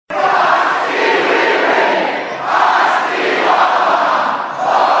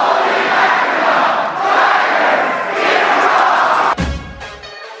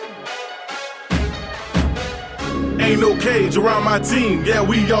change around my team. Yeah,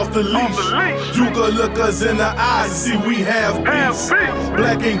 we off the leash. You could look us in the eyes and see we have peace.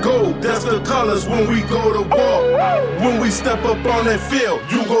 Black and gold, that's the colors when we go to war. When we step up on that field,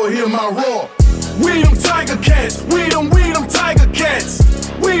 you gon' hear my roar. We them Tiger Cats, we them Tiger Cats.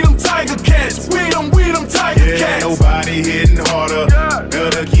 We them Tiger Cats, we them Tiger Cats. Nobody hitting harder,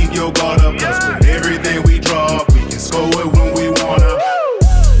 better keep your guard up. Cause with everything we draw, we can score it when we wanna.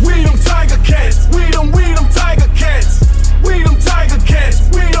 We them Tiger Cats, we them Tiger Cats. We them Tiger Cats,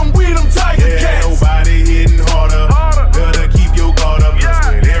 we them Tiger Cats. Nobody hitting harder, better keep your guard up.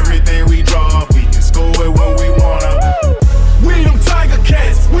 Cause with everything we draw, we can score it when we wanna. We them Tiger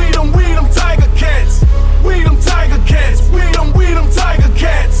Cats, we them Tiger Cats. We them Tiger Cats, we them Tiger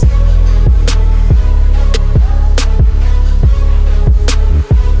Cats.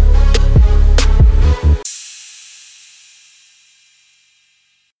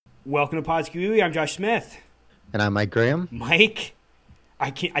 Welcome to Pods QE. I'm Josh Smith. And I'm Mike Graham. Mike,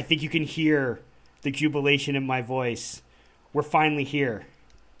 I think you can hear the jubilation in my voice. We're finally here.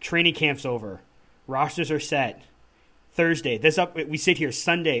 Training camp's over. Rosters are set. Thursday. We sit here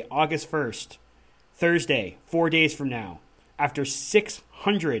Sunday, August 1st. Thursday, 4 days from now. After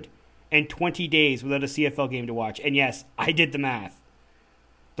 620 days without a CFL game to watch. And yes, I did the math.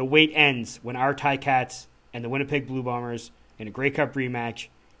 The wait ends when our Ticats and the Winnipeg Blue Bombers in a Grey Cup rematch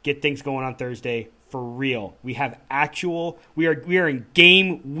get things going on Thursday for real. We are in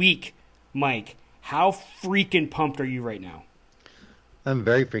game week, Mike. How freaking pumped are you right now? I'm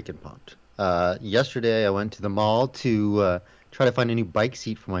very freaking pumped. Yesterday I went to the mall to try to find a new bike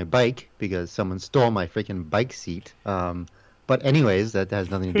seat for my bike because someone stole my freaking bike seat. But anyways, that has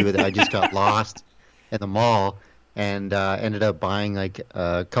nothing to do with it. I just got lost in the mall and ended up buying like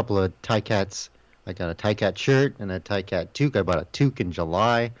a couple of Ticats. I got a Ticat shirt and a Ticat toque. I bought a toque in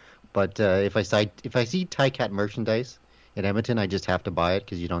July. But if I see Ticat merchandise in Edmonton, I just have to buy it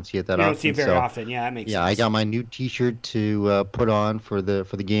because you don't see it that often. You don't see it very often. Yeah, that makes sense. Yeah, I got my new T-shirt to put on for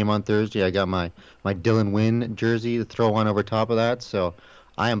the game on Thursday. I got my Dylan Wynn jersey to throw on over top of that. So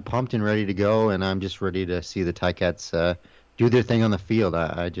I am pumped and ready to go, and I'm just ready to see the Ticats do their thing on the field.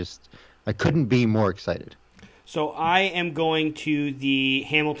 I couldn't be more excited. So I am going to the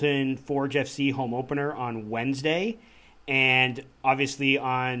Hamilton Forge FC home opener on Wednesday, and obviously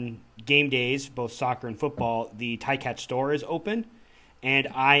on game days, both soccer and football, the Ticat store is open, and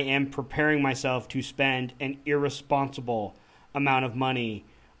I am preparing myself to spend an irresponsible amount of money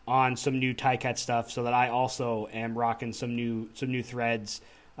on some new Ticat stuff so that I also am rocking some new threads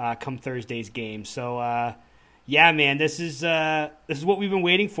come Thursday's game. So yeah, man, this is what we've been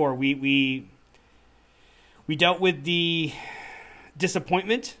waiting for. We dealt with the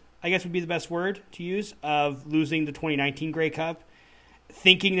disappointment, I guess would be the best word to use, of losing the 2019 Grey Cup,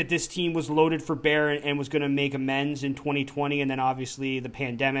 thinking that this team was loaded for bear and was going to make amends in 2020, and then obviously the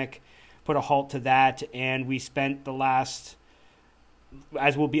pandemic put a halt to that, and we spent the last,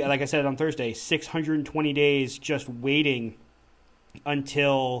 as will be, like I said on Thursday, 620 days just waiting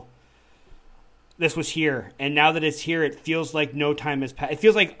until this was here. And now that it's here, it feels like no time has passed. It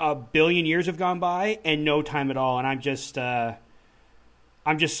feels like a billion years have gone by and no time at all. And I'm just so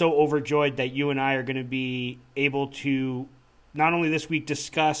overjoyed that you and I are going to be able to not only this week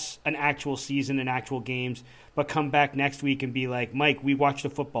discuss an actual season and actual games, but come back next week and be like, Mike, we watched a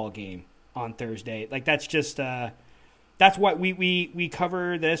football game on Thursday. Like, that's just that's why we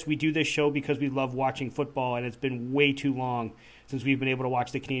cover this. We do this show because we love watching football, and it's been way too long since we've been able to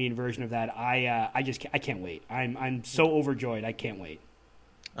watch the Canadian version of that. I can't wait. I'm so overjoyed. I can't wait.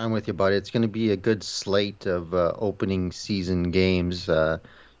 I'm with you, buddy. It's going to be a good slate of opening season games.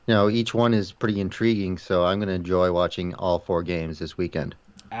 Each one is pretty intriguing, so I'm going to enjoy watching all 4 games this weekend.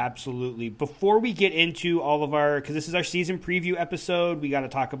 Absolutely. Before we get into all of because this is our season preview episode, we got to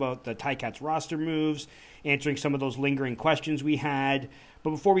talk about the Ticats roster moves, answering some of those lingering questions we had.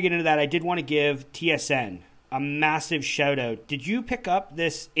 But before we get into that, I did want to give TSN a massive shout out. Did you pick up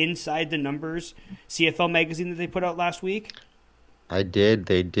this Inside the Numbers CFL magazine that they put out last week? I did.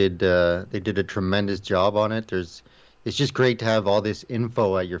 They did a tremendous job on it. It's just great to have all this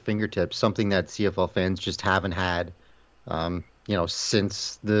info at your fingertips, something that CFL fans just haven't had,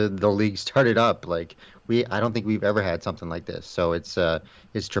 since the league started up. Like I don't think we've ever had something like this. So it's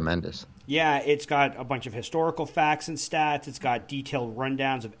tremendous. Yeah, it's got a bunch of historical facts and stats. It's got detailed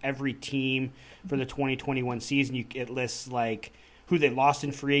rundowns of every team for the 2021 season. It lists like who they lost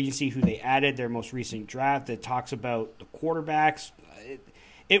in free agency, who they added, their most recent draft. It talks about the quarterbacks.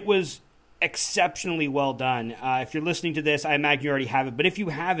 It was exceptionally well done. If you're listening to this, I imagine you already have it. But if you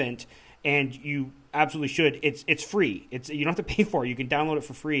haven't, and you absolutely should. It's free. You don't have to pay for it. You can download it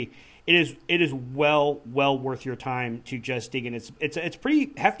for free. It is well worth your time to just dig in. It's a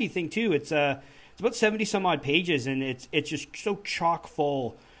pretty hefty thing too. It's about 70 some odd pages, and it's just so chock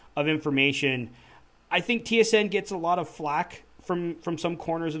full of information. I think TSN gets a lot of flack from some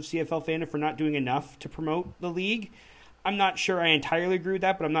corners of CFL fandom for not doing enough to promote the league. I'm not sure I entirely agree with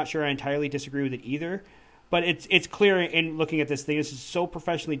that, but I'm not sure I entirely disagree with it either. But it's clear in looking at this thing, this is so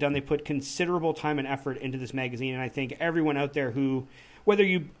professionally done. They put considerable time and effort into this magazine, and I think everyone out there who, whether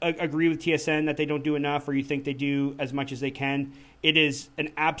you agree with TSN that they don't do enough or you think they do as much as they can, it is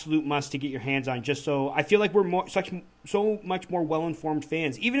an absolute must to get your hands on. Just so I feel like we're so much more well-informed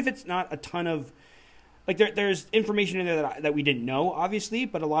fans, even if it's not a ton of like there's information in there that we didn't know, obviously,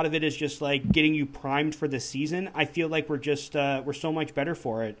 but a lot of it is just like getting you primed for the season. I feel like we're so much better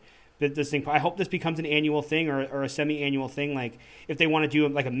for it. This thing, I hope this becomes an annual thing or a semi-annual thing. Like if they want to do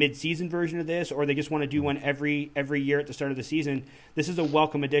like a mid-season version of this, or they just want to do one every year at the start of the season, this is a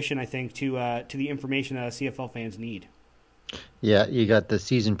welcome addition, I think, to the information that CFL fans need. Yeah, you got the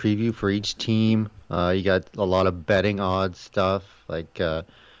season preview for each team. You got a lot of betting odds stuff. Like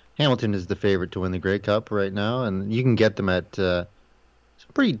Hamilton is the favorite to win the Grey Cup right now, and you can get them at some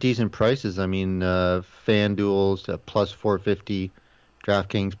pretty decent prices. I mean, FanDuel's at plus 450.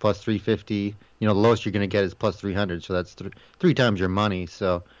 DraftKings plus 350. The lowest you're going to get is plus 300, so that's three times your money.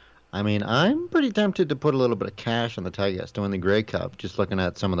 So, I mean, I'm pretty tempted to put a little bit of cash on the Tigers to win the Grey Cup, just looking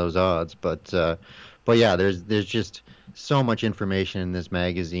at some of those odds. But yeah, there's just so much information in this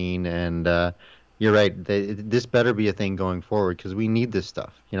magazine, and you're right. This better be a thing going forward because we need this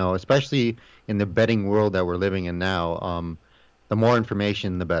stuff. Especially in the betting world that we're living in now. The more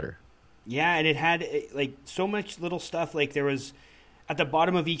information, the better. Yeah, and it had like so much little stuff. Like there was. At the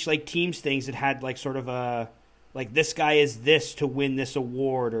bottom of each like team's things, it had like sort of a like this guy is this to win this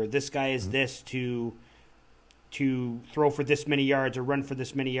award, or this guy is this to throw for this many yards or run for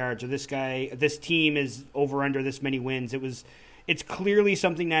this many yards, or this team is over under this many wins. It's clearly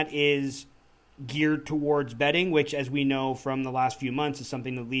something that is geared towards betting, which, as we know from the last few months, is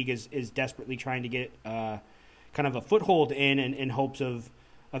something the league is desperately trying to get kind of a foothold in hopes of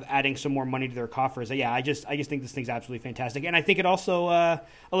adding some more money to their coffers. Yeah, I just think this thing's absolutely fantastic. And I think it also, a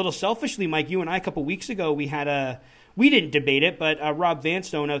little selfishly, Mike, you and I a couple weeks ago, we didn't debate it, but Rob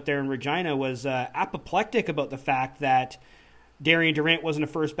Vanstone out there in Regina was apoplectic about the fact that Darian Durant wasn't a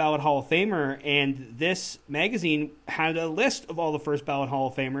first ballot Hall of Famer, and this magazine had a list of all the first ballot Hall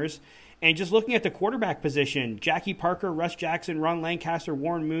of Famers. And just looking at the quarterback position, Jackie Parker, Russ Jackson, Ron Lancaster,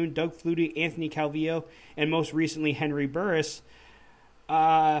 Warren Moon, Doug Flutie, Anthony Calvillo, and most recently Henry Burris.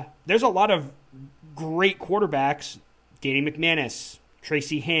 There's a lot of great quarterbacks. Danny McManus,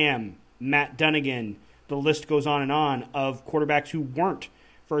 Tracy Ham, Matt Dunnigan. The list goes on and on of quarterbacks who weren't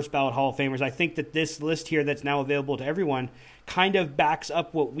first ballot Hall of Famers. I think that this list here that's now available to everyone kind of backs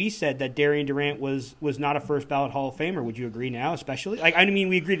up what we said, that Darian Durant was not a first ballot Hall of Famer. Would you agree now, especially? Like, I mean,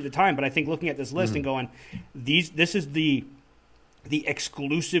 we agreed at the time, but I think looking at this list and going, this is the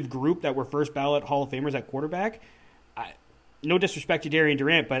exclusive group that were first ballot Hall of Famers at quarterback. No disrespect to Darian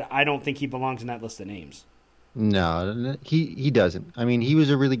Durant, but I don't think he belongs in that list of names. No, he doesn't. I mean, he was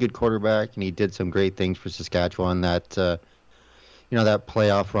a really good quarterback, and he did some great things for Saskatchewan. That that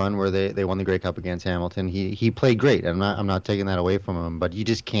playoff run where they won the Grey Cup against Hamilton, he played great. I'm not taking that away from him, but you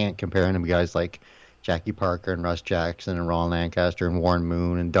just can't compare him to guys like Jackie Parker and Russ Jackson and Ron Lancaster and Warren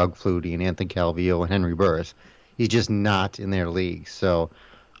Moon and Doug Flutie and Anthony Calvillo and Henry Burris. He's just not in their league. So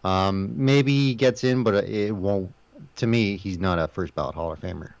maybe he gets in, but it won't. To me, he's not a first ballot Hall of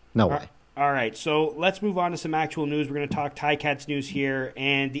Famer. No way. All right, so let's move on to some actual news. We're going to talk Ticats news here,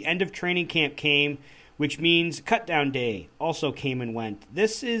 and the end of training camp came, which means cutdown day also came and went.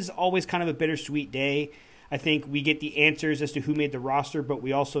 This is always kind of a bittersweet day. I think we get the answers as to who made the roster, but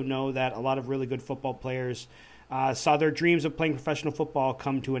we also know that a lot of really good football players saw their dreams of playing professional football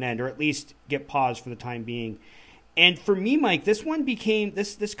come to an end, or at least get paused for the time being. And for me, Mike, this one became,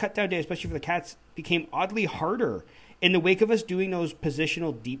 this cutdown day, especially for the Cats, became oddly harder in the wake of us doing those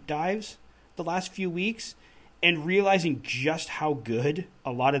positional deep dives the last few weeks and realizing just how good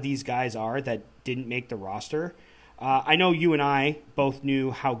a lot of these guys are that didn't make the roster. I know you and I both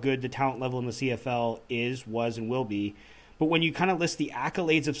knew how good the talent level in the CFL was, and will be. But when you kind of list the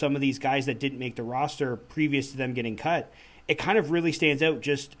accolades of some of these guys that didn't make the roster previous to them getting cut, it kind of really stands out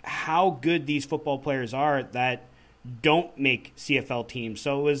just how good these football players are that don't make CFL teams.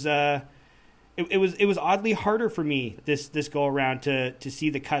 So it was oddly harder for me this go around to see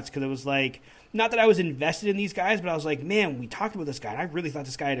the cuts, because it was like, not that I was invested in these guys, but I was like, man, we talked about this guy, and I really thought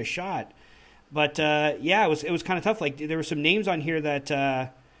this guy had a shot. But yeah, it was kind of tough. Like, there were some names on here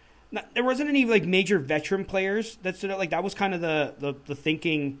that there wasn't any like major veteran players that stood out. Like that was kind of the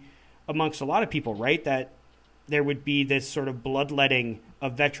thinking amongst a lot of people, right? That there would be this sort of bloodletting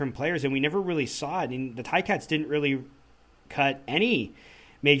of veteran players, and we never really saw it. And the Ticats didn't really cut any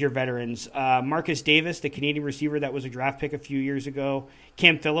major veterans. Marcus Davis, the Canadian receiver that was a draft pick a few years ago.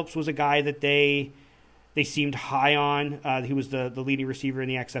 Cam Phillips was a guy that they seemed high on. He was the leading receiver in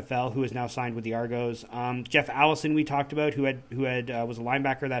the XFL, who is now signed with the Argos. Jeff Allison, we talked about, who was a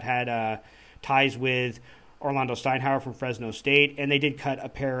linebacker that had ties with Orlando Steinhauer from Fresno State, and they did cut a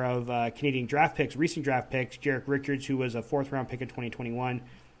pair of Canadian draft picks, recent draft picks, Jarek Richards, who was a 4th-round pick in 2021,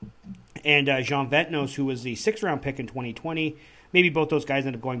 and Jean Ventnos, who was the 6th-round pick in 2020. Maybe both those guys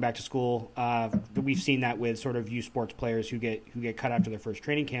end up going back to school. We've seen that with sort of youth sports players who get cut after their first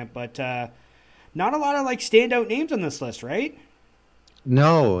training camp, but not a lot of like standout names on this list, right?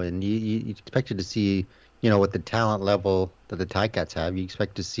 No, and you expected to see, with the talent level that the Ticats have, you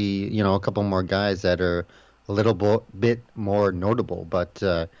expect to see, a couple more guys that are a little bit more notable. But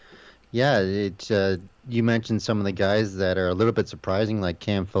you mentioned some of the guys that are a little bit surprising, like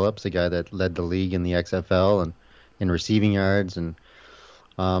Cam Phillips, the guy that led the league in the XFL and in receiving yards, and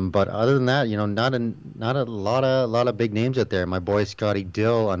but other than that, not a lot of big names out there. My boy Scotty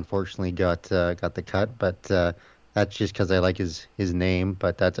Dill unfortunately got the cut, but that's just because I like his name.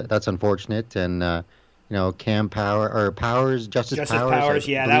 But that's unfortunate. And Justice Powers.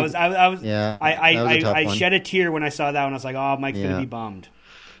 Yeah, that was I was. Yeah, I shed a tear when I saw that one. I was like, oh, Mike's gonna be bummed.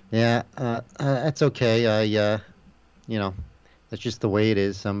 Yeah, that's okay. That's just the way it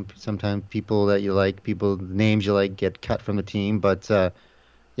is. Sometimes people that you like, names you like, get cut from the team. But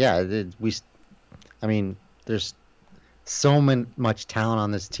there's so much talent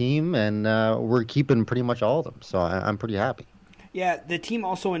on this team, and we're keeping pretty much all of them. So I'm pretty happy. Yeah, the team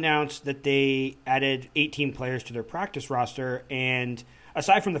also announced that they added 18 players to their practice roster, and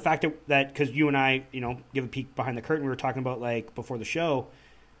aside from the fact that because you and I, give a peek behind the curtain, we were talking about like before the show.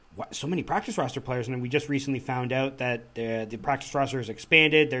 So many practice roster players, and we just recently found out that the practice roster has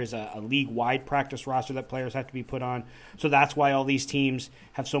expanded. There's a league-wide practice roster that players have to be put on. So that's why all these teams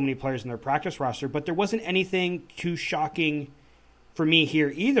have so many players in their practice roster. But there wasn't anything too shocking for me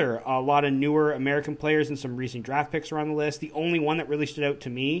here either. A lot of newer American players and some recent draft picks are on the list. The only one that really stood out to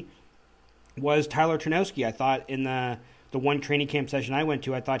me was Tyler Ternowski. I thought in the one training camp session I went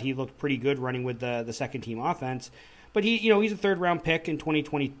to, I thought he looked pretty good running with the second-team offense. But he's a 3rd-round pick in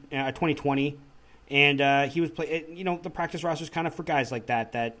 2020, and he was the practice roster is kind of for guys like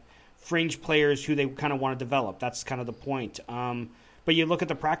that fringe players who they kind of want to develop. That's kind of the point. But you look at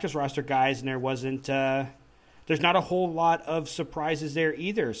the practice roster guys, and there's not a whole lot of surprises there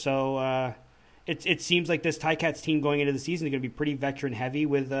either. So it seems like this Ticats team going into the season is going to be pretty veteran heavy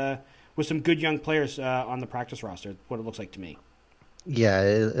with some good young players on the practice roster. What it looks like to me. Yeah,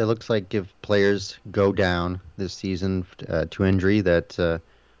 it looks like if players go down this season to injury, that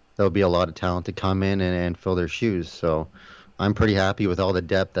there'll be a lot of talent to come in and fill their shoes. So I'm pretty happy with all the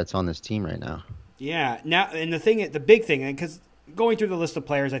depth that's on this team right now. Yeah. Now, and the big thing, because going through the list of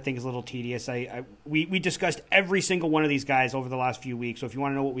players I think is a little tedious. We discussed every single one of these guys over the last few weeks. So if you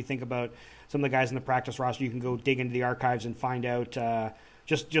want to know what we think about some of the guys in the practice roster, you can go dig into the archives and find out.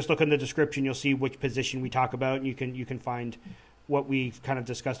 Just look in the description. You'll see which position we talk about, and you can find what we've kind of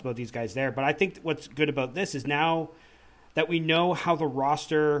discussed about these guys there. But I think what's good about this is now that we know how the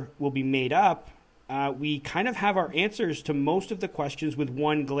roster will be made up, we kind of have our answers to most of the questions with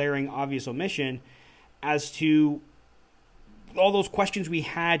one glaring obvious omission as to all those questions we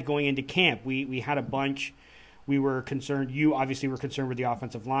had going into camp. We had a bunch. We were concerned. You obviously were concerned with the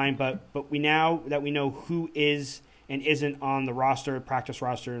offensive line, but we now that we know who is and isn't on the roster, practice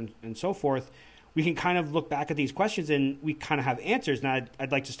roster, and so forth, we can kind of look back at these questions and we kind of have answers. Now,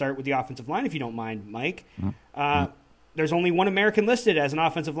 I'd like to start with the offensive line, if you don't mind, Mike. There's only one American listed as an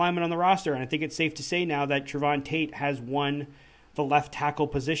offensive lineman on the roster, and I think it's safe to say now that Trevon Tate has won the left tackle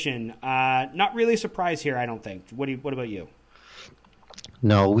position. Not really a surprise here, I don't think. What about you?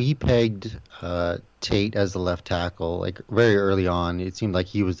 No, we pegged Tate as the left tackle like very early on. It seemed like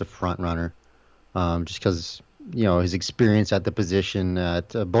he was the front runner, just because his experience at the position at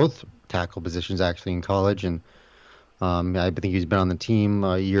both tackle positions actually in college, and I think he's been on the team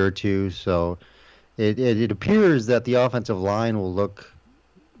a year or two. So it appears that the offensive line will look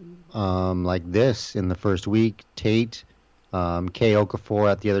like this in the first week. Tate, Kay Okafor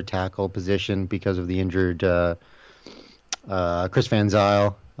at the other tackle position because of the injured Chris Van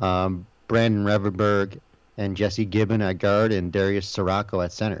Zyl, Brandon Reverberg, and Jesse Gibbon at guard, and Darius Sirocco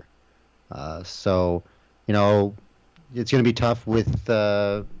at center. So it's going to be tough with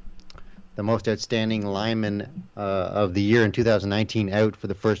the most outstanding lineman of the year in 2019 out for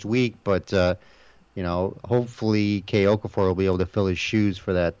the first week, but hopefully Kay Okafor will be able to fill his shoes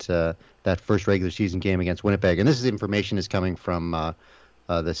for that first regular season game against Winnipeg. And this information is coming from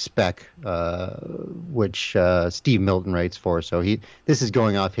the Spec, which Steve Milton writes for. So this is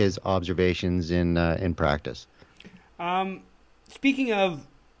going off his observations in practice. Speaking of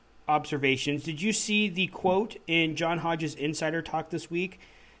observations, did you see the quote in John Hodges' Insider Talk this week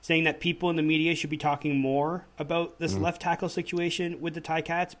saying that people in the media should be talking more about this left tackle situation with the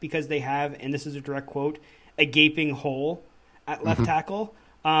Ticats because they have, and this is a direct quote, a gaping hole at left tackle?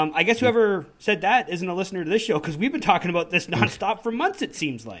 I guess whoever said that isn't a listener to this show because we've been talking about this nonstop for months, it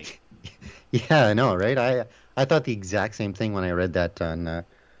seems like. Yeah, I know, right? I thought the exact same thing when I read that on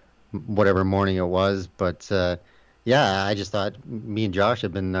whatever morning it was, but yeah, I just thought me and Josh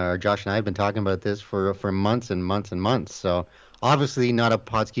and I have been talking about this for months and months and months. So obviously not a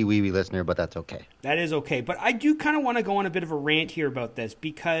Podski Wee Wee listener, but that's okay. That is okay. But I do kind of want to go on a bit of a rant here about this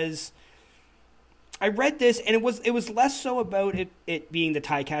because I read this and it was less so about it being the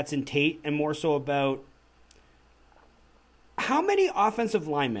Ticats and Tate and more so about how many offensive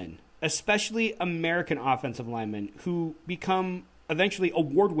linemen, especially American offensive linemen, who become eventually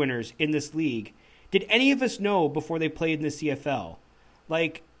award winners in this league, did any of us know before they played in the CFL?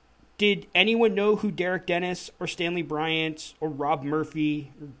 Like, did anyone know who Derek Dennis or Stanley Bryant or Rob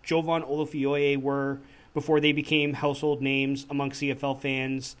Murphy or Jovan Olafioye were before they became household names among CFL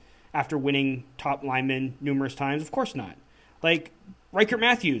fans after winning top linemen numerous times? Of course not. Like, Riker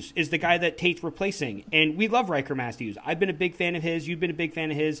Matthews is the guy that Tate's replacing, and we love Riker Matthews. I've been a big fan of his. You've been a big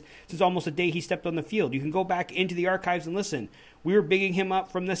fan of his since almost the day he stepped on the field. You can go back into the archives and listen. We were bigging him up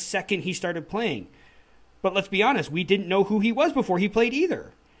from the second he started playing. But let's be honest, we didn't know who he was before he played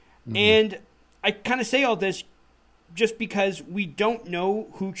either. Mm-hmm. And I kind of say all this just because we don't know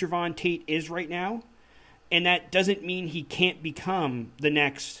who Javon Tate is right now, and that doesn't mean he can't become the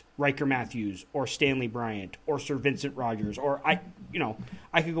next Riker Matthews or Stanley Bryant or Sir Vincent Rogers or I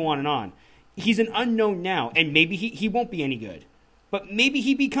could go on and on. He's an unknown now, and maybe he won't be any good. But maybe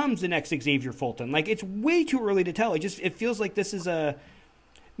he becomes the next Xavier Fulton. Like, it's way too early to tell. It feels like this is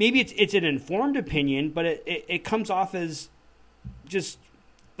maybe it's an informed opinion, but it comes off as just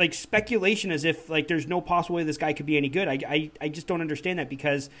like speculation, as if like there's no possible way this guy could be any good. I just don't understand that,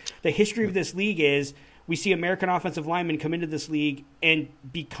 because the history of this league is we see American offensive linemen come into this league and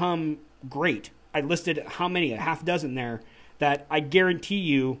become great. I listed how many, a half dozen there, that I guarantee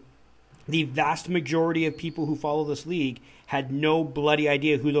you the vast majority of people who follow this league had no bloody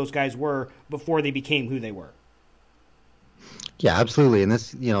idea who those guys were before they became who they were. Yeah, absolutely. And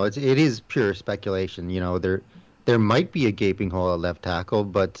this, it is pure speculation. There might be a gaping hole at left tackle,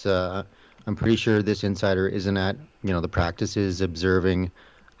 but I'm pretty sure this insider isn't at, the practices observing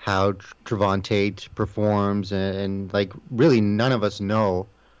how Javon Tate performs, and like really none of us know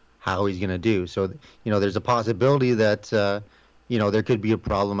how he's going to do. So, there's a possibility that, there could be a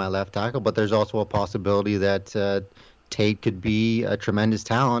problem at left tackle, but there's also a possibility that Tate could be a tremendous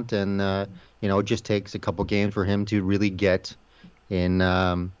talent, and, it just takes a couple games for him to really get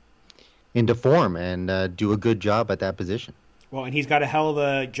into form and do a good job at that position. Well, and he's got a hell of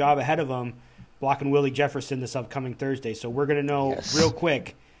a job ahead of him blocking Willie Jefferson this upcoming Thursday. So we're going to know real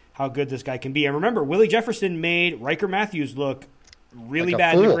quick how good this guy can be. And remember, Willie Jefferson made Riker Matthews look really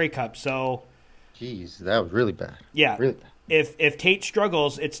bad in the Grey Cup. So, jeez, that was really bad. Yeah. Really bad. If Tate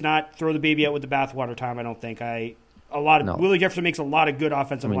struggles, it's not throw the baby out with the bathwater time, I don't think. Willie Jefferson makes a lot of good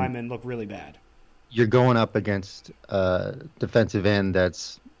offensive linemen look really bad. You're going up against a defensive end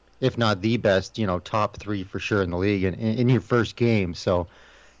that's, if not the best, top three for sure in the league, and in your first game. So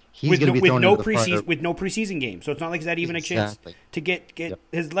he's going to be thrown into the fire. With no preseason game. So it's not like he's had even a chance to get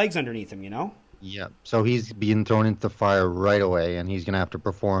his legs underneath him, Yeah. So he's being thrown into the fire right away, and he's going to have to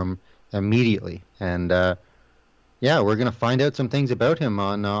perform immediately. And, we're going to find out some things about him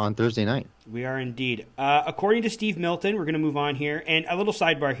on Thursday night. We are indeed. According to Steve Milton, we're going to move on here. And a little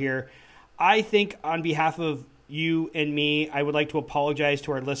sidebar here. I think on behalf of you and me, I would like to apologize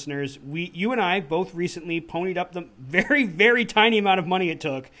to our listeners. You and I both recently ponied up the very, very tiny amount of money it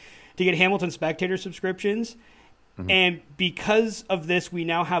took to get Hamilton Spectator subscriptions. Mm-hmm. And because of this, we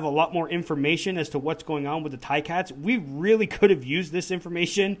now have a lot more information as to what's going on with the Ticats. We really could have used this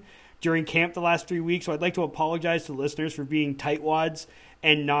information during camp the last 3 weeks. So I'd like to apologize to listeners for being tightwads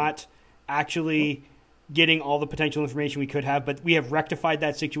and not actually getting all the potential information we could have, but we have rectified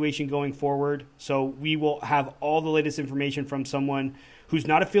that situation going forward. So we will have all the latest information from someone who's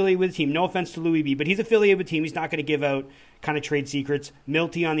not affiliated with the team. No offense to Louis B, but he's affiliated with the team. He's not going to give out kind of trade secrets.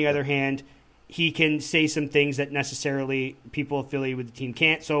 Milty, on the other hand, he can say some things that necessarily people affiliated with the team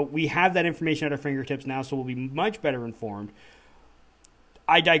can't. So we have that information at our fingertips now, so we'll be much better informed.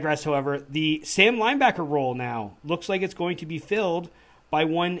 I digress, however. The Sam linebacker role now looks like it's going to be filled by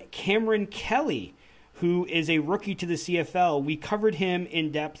one Cameron Kelly, who is a rookie to the CFL. We covered him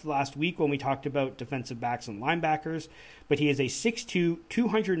in depth last week when we talked about defensive backs and linebackers, but he is a 6'2",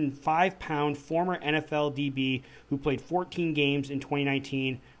 205-pound former NFL DB who played 14 games in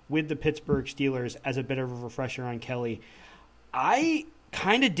 2019 with the Pittsburgh Steelers. As a bit of a refresher on Kelly, I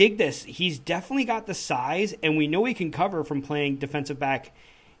kind of dig this. He's definitely got the size, and we know he can cover from playing defensive back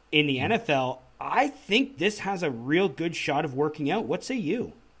in the NFL. I think this has a real good shot of working out. What say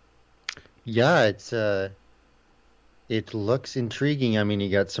you? Yeah, it looks intriguing. I mean, you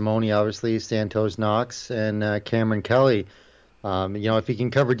got Simone, obviously, Santos Knox, and Cameron Kelly. If he can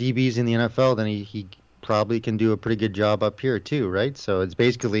cover DBs in the NFL, then he probably can do a pretty good job up here too, right? So it's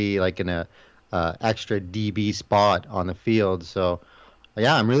basically like an extra DB spot on the field. So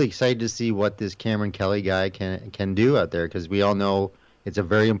yeah, I'm really excited to see what this Cameron Kelly guy can do out there, because we all know it's a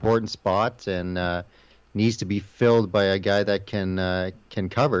very important spot and needs to be filled by a guy that can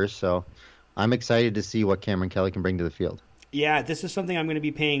cover. So I'm excited to see what Cameron Kelly can bring to the field. Yeah, this is something I'm going to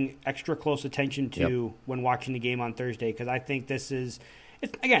be paying extra close attention to when watching the game on Thursday, because I think this is,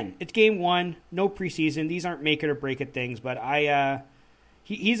 it's game one, no preseason. These aren't make it or break it things, but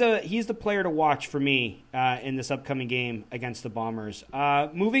he's the player to watch for me in this upcoming game against the Bombers.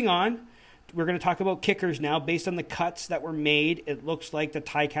 Moving on, we're going to talk about kickers now. Based on the cuts that were made, it looks like the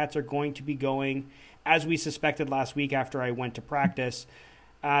Ticats are going to be going, as we suspected last week after I went to practice,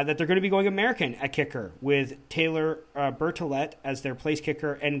 that they're going to be going American at kicker with Taylor Bertolet as their place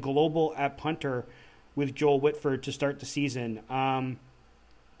kicker and global at punter with Joel Whitford to start the season.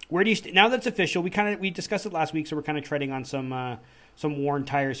 Where do you now that's official? We discussed it last week, so we're kind of treading on some worn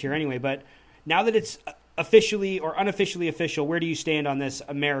tires here anyway. But now that it's officially or unofficially official, where do you stand on this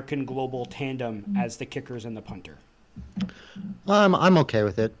American global tandem as the kickers and the punter? I'm okay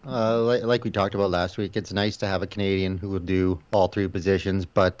with it. Like we talked about last week, it's nice to have a Canadian who will do all three positions.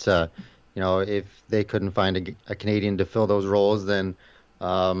 But if they couldn't find a Canadian to fill those roles, then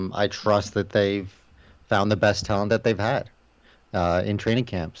I trust that they've found the best talent that they've had in training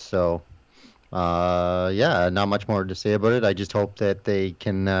camps. So not much more to say about it. I just hope that they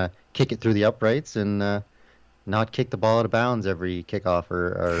can kick it through the uprights and not kick the ball out of bounds every kickoff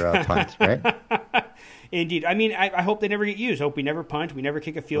or punt, right? Indeed. I mean, I hope they never get used. I hope we never punt. We never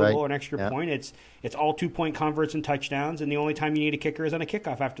kick a field goal or an extra point. It's all 2-point converts and touchdowns, and the only time you need a kicker is on a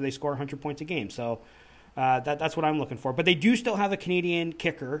kickoff after they score 100 points a game. So that's what I'm looking for. But they do still have a Canadian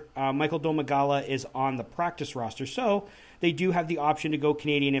kicker. Michael Domagala is on the practice roster, so they do have the option to go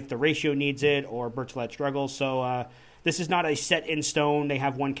Canadian if the ratio needs it or Bertolet struggles. So this is not a set in stone. They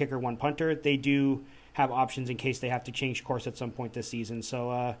have one kicker, one punter. They do have options in case they have to change course at some point this season. So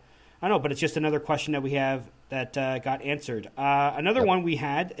I know, but it's just another question that we have that got answered. Another one we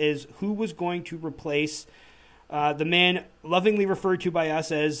had is who was going to replace the man lovingly referred to by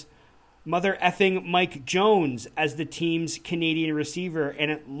us as Mother effing Mike Jones as the team's Canadian receiver. And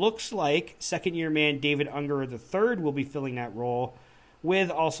it looks like second-year man David Unger III will be filling that role,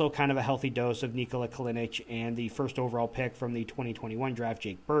 with also kind of a healthy dose of Nikola Kalinic and the first overall pick from the 2021 draft,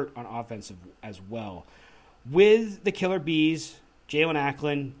 Jake Burt, on offensive as well. With the Killer Bees, Jalen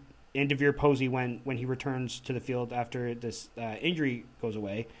Acklin, and DeVere Posey when he returns to the field after this injury goes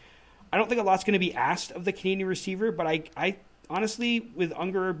away, I don't think a lot's going to be asked of the Canadian receiver, but I honestly, with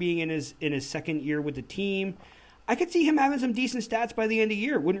Unger being in his second year with the team, I could see him having some decent stats by the end of the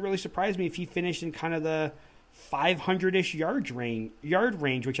year. It wouldn't really surprise me if he finished in kind of the 500-ish yard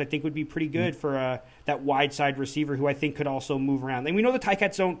range, which I think would be pretty good for that wide side receiver who I think could also move around. And we know the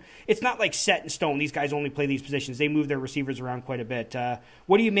Ticats don't. It's not like set in stone. These guys only play these positions. They move their receivers around quite a bit.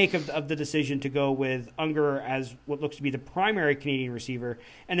 What do you make of the decision to go with Unger as what looks to be the primary Canadian receiver?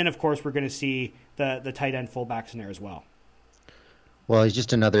 And then, of course, we're going to see the tight end fullbacks in there as well. Well, he's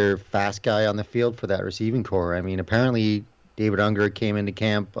just another fast guy on the field for that receiving core. I mean, apparently David Unger came into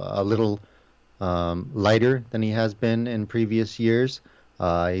camp a little lighter than he has been in previous years.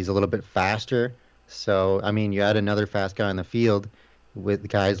 He's a little bit faster. So, I mean, you add another fast guy on the field with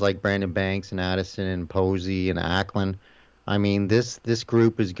guys like Brandon Banks and Addison and Posey and Acklin. I mean, this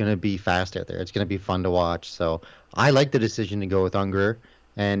group is going to be fast out there. It's going to be fun to watch. So I like the decision to go with Unger.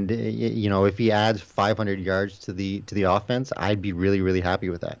 And, if he adds 500 yards to the offense, I'd be really, really happy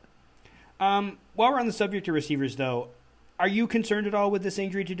with that. While we're on the subject of receivers, though, are you concerned at all with this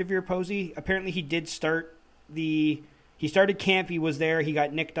injury to DeVere Posey? Apparently he did start he started camp, he was there, he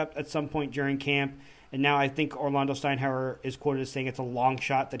got nicked up at some point during camp, and now I think Orlando Steinhauer is quoted as saying it's a long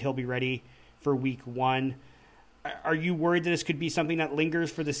shot that he'll be ready for week 1. Are you worried that this could be something that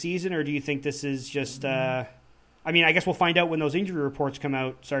lingers for the season, or do you think this is just I guess we'll find out when those injury reports come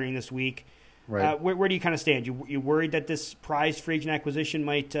out starting this week. Right. Where do you kind of stand? You worried that this prized free agent acquisition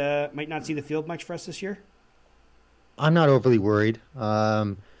might not see the field much for us this year? I'm not overly worried.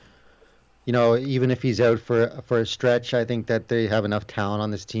 Even if he's out for a stretch, I think that they have enough talent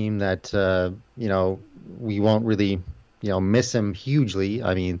on this team that we won't really miss him hugely.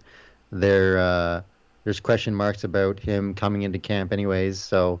 I mean, there's question marks about him coming into camp anyways.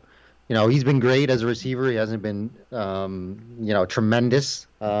 So, he's been great as a receiver. He hasn't been tremendous.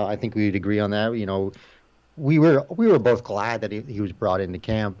 I think we'd agree on that. We were both glad that he was brought into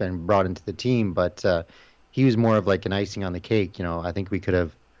camp and brought into the team, but he was more of like an icing on the cake. I think we could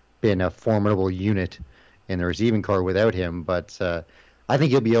have been a formidable unit in the receiving corps without him, but I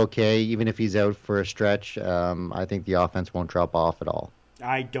think he'll be okay even if he's out for a stretch. I think the offense won't drop off at all.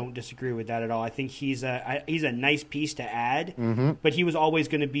 I don't disagree with that at all. I think he's a nice piece to add, Mm-hmm. but he was always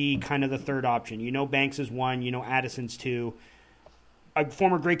going to be kind of the third option. Banks is 1, Addison's 2. A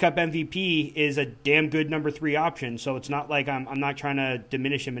former Grey Cup MVP is a damn good number 3 option, so it's not like I'm not trying to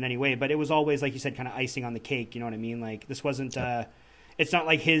diminish him in any way, but it was always, like you said, kind of icing on the cake, you know what I mean? Like, this wasn't it's not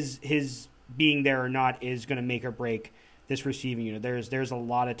like his being there or not is going to make or break this receiving unit. There's a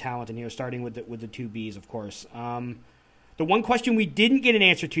lot of talent in here, starting with the 2 Bs, of course. The one question we didn't get an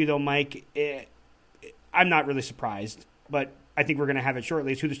answer to, though, Mike, I'm not really surprised, but I think we're going to have it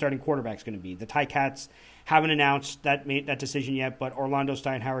shortly, is who the starting quarterback's going to be. The Ticats haven't announced that decision yet, but Orlando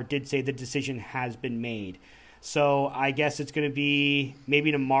Steinhauer did say the decision has been made. So I guess it's going to be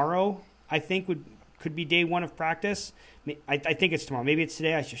maybe tomorrow, I think, could be day 1 of practice. I think it's tomorrow. Maybe it's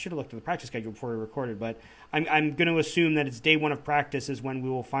today. I should have looked at the practice schedule before we recorded, but I'm going to assume that it's day 1 of practice is when we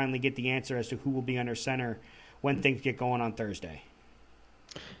will finally get the answer as to who will be under center when things get going on Thursday.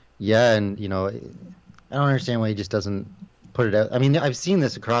 Yeah, and I don't understand why he just doesn't put it out. I mean, I've seen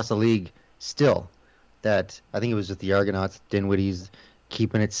this across the league still, that I think it was with the Argonauts, Dinwiddie's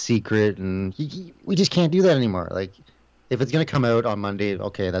keeping it secret, and we just can't do that anymore. Like, if it's going to come out on Monday,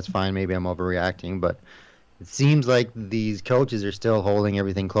 okay, that's fine. Maybe I'm overreacting, but it seems like these coaches are still holding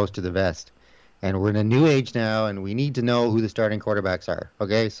everything close to the vest. And we're in a new age now, and we need to know who the starting quarterbacks are.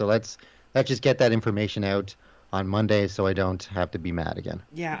 Okay, so let's just get that information out on Monday so I don't have to be mad again.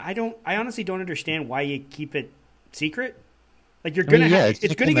 Yeah, I honestly don't understand why you keep it secret. Like, you're going to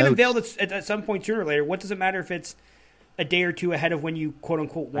it's going to get unveiled at some point sooner or later. What does it matter if it's a day or two ahead of when you quote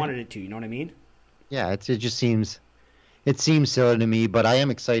unquote wanted it to, you know what I mean? Yeah, it just seems silly to me, but I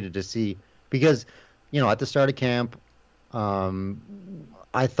am excited to see, because at the start of camp, I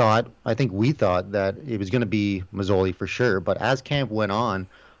think we thought that it was going to be Mazzoli for sure, but as camp went on,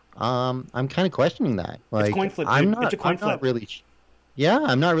 I'm kind of questioning that. Like, it's a coin flip, dude. It's a coin flip.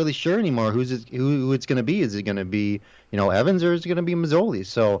 I'm not really sure anymore who it's going to be. Is it going to be Evans, or is it going to be Mazzoli?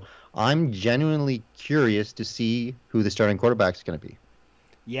 So I'm genuinely curious to see who the starting quarterback is going to be.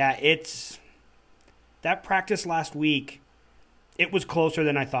 Yeah, it's that practice last week. It was closer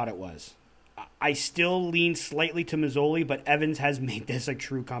than I thought it was. I still lean slightly to Mazzoli, but Evans has made this a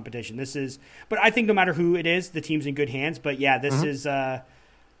true competition. But I think no matter who it is, the team's in good hands. But yeah, this is.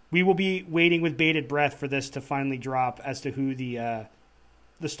 We will be waiting with bated breath for this to finally drop as to who the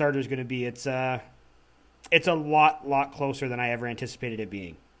starter is going to be. It's a lot closer than I ever anticipated it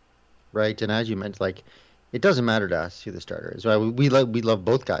being. Right, and as you mentioned, like, it doesn't matter to us who the starter is. Right, we love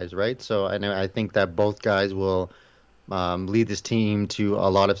both guys, right? So I think that both guys will lead this team to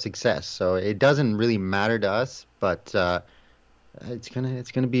a lot of success. So it doesn't really matter to us, but it's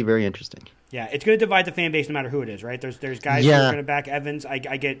gonna be very interesting. Yeah, it's going to divide the fan base no matter who it is, right? There's guys who are going to back Evans.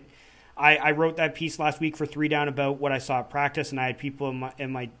 I wrote that piece last week for 3 Down about what I saw at practice, and I had people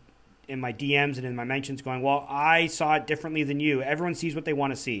in my DMs and in my mentions going, well, I saw it differently than you. Everyone sees what they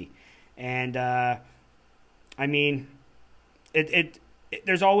want to see. And, I mean,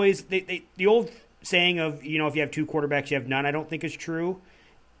 there's always the old saying of, if you have 2 quarterbacks, you have none, I don't think is true.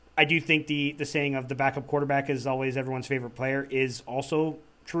 I do think the saying of the backup quarterback is always everyone's favorite player is also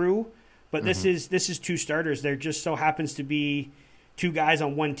true. But this is 2 starters. There just so happens to be 2 guys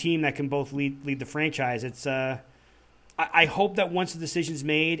on one team that can both lead the franchise. It's I hope that once the decision's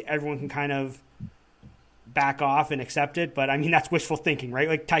made, everyone can kind of back off and accept it. But I mean, that's wishful thinking, right?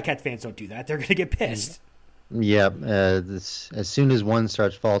 Like, Ticat fans don't do that; they're going to get pissed. Yeah, as soon as one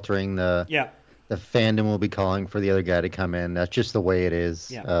starts faltering, the fandom will be calling for the other guy to come in. That's just the way it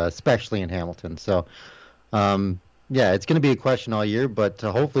is, especially in Hamilton. So. Yeah, it's going to be a question all year, but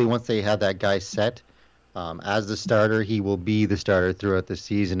hopefully once they have that guy set as the starter, he will be the starter throughout the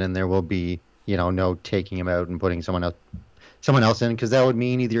season, and there will be, no taking him out and putting someone someone else in, because that would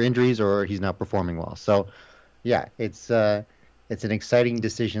mean either injuries or he's not performing well. So, yeah, it's an exciting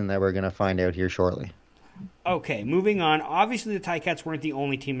decision that we're going to find out here shortly. Okay, moving on. Obviously, the Ticats weren't the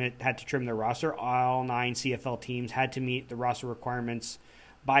only team that had to trim their roster. All 9 CFL teams had to meet the roster requirements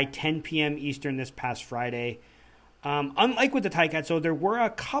by 10 p.m. Eastern this past Friday. Unlike with the Ticats, so there were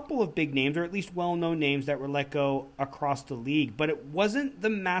a couple of big names, or at least well-known names, that were let go across the league, but it wasn't the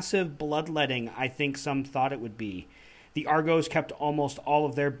massive bloodletting I think some thought it would be. The Argos kept almost all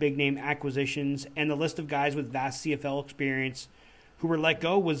of their big-name acquisitions, and the list of guys with vast CFL experience who were let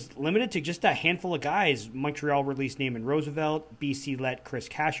go was limited to just a handful of guys. Montreal released Naaman Roosevelt, BC let Chris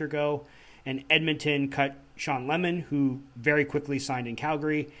Kasher go, and Edmonton cut Sean Lemon, who very quickly signed in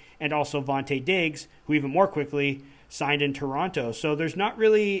Calgary, and also Vontae Diggs, who even more quickly signed in Toronto. So there's not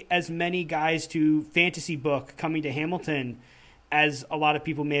really as many guys to fantasy book coming to Hamilton as a lot of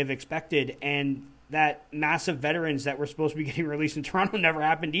people may have expected, and that massive veterans that were supposed to be getting released in Toronto never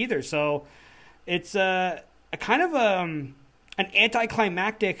happened either. So it's a kind of an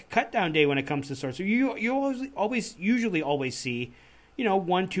anticlimactic cut-down day when it comes to sorts. So you usually always see,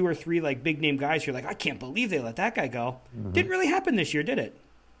 1, 2, or 3 like big name guys. You're like, I can't believe they let that guy go. Mm-hmm. Didn't really happen this year, did it?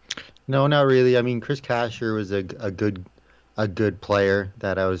 No, not really. I mean, Chris Kasher was a good player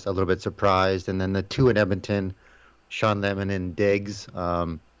that I was a little bit surprised, and then the 2 in Edmonton, Sean Lemon and Diggs.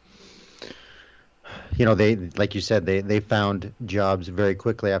 They, like you said, they found jobs very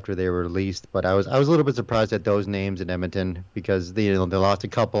quickly after they were released. But I was a little bit surprised at those names in Edmonton because they lost a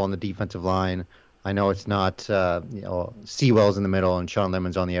couple on the defensive line. I know it's not Sewell's in the middle and Sean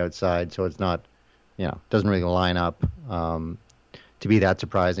Lemon's on the outside, so it's not doesn't really line up to be that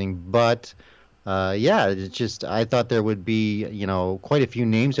surprising. But it's just I thought there would be quite a few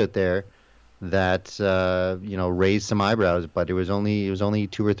names out there that raised some eyebrows, but it was only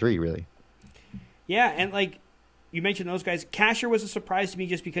 2 or 3 really. Yeah, and like you mentioned those guys, Kasher was a surprise to me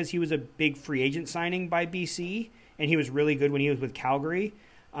just because he was a big free agent signing by BC, and he was really good when he was with Calgary.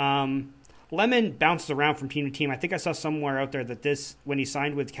 Lemon bounces around from team to team. I think I saw somewhere out there that when he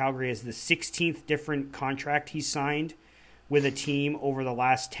signed with Calgary, is the 16th different contract he signed with a team over the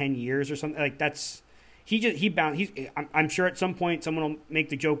last 10 years or something. Like that's I'm sure at some point someone will make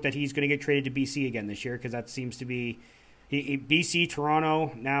the joke that he's going to get traded to BC again this year because that seems to be. BC,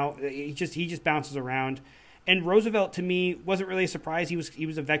 Toronto, now he just bounces around. And Roosevelt, to me, wasn't really a surprise. He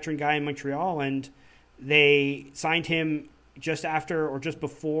was a veteran guy in Montreal, and they signed him just after or just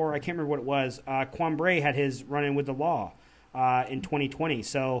before, I can't remember what it was, Quan Bray had his run-in with the law in 2020.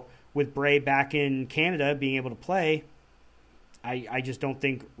 So with Bray back in Canada being able to play, I just don't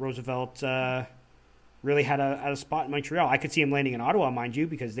think Roosevelt really had a spot in Montreal. I could see him landing in Ottawa, mind you,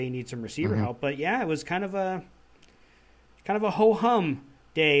 because they need some receiver help. But, yeah, it was kind of a ho-hum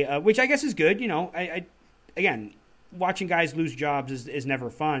day, which I guess is good. Again, watching guys lose jobs is never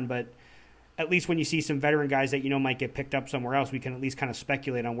fun, but at least when you see some veteran guys that might get picked up somewhere else, we can at least kind of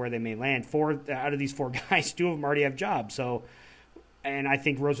speculate on where they may land. 4 out of these 4 guys, 2 of them already have jobs. So, and I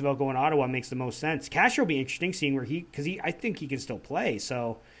think Roosevelt going to Ottawa makes the most sense. Kasher will be interesting seeing where because I think he can still play,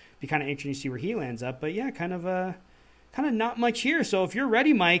 so it'd be kind of interesting to see where he lands up. But yeah, kind of not much here. So if you're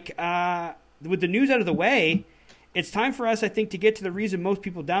ready, Mike, with the news out of the way, it's time for us, I think, to get to the reason most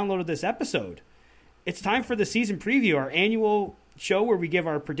people downloaded this episode. It's time for the season preview, our annual show where we give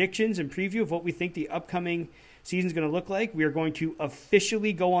our predictions and preview of what we think the upcoming season is going to look like. We are going to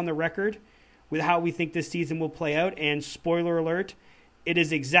officially go on the record with how we think this season will play out. And spoiler alert, it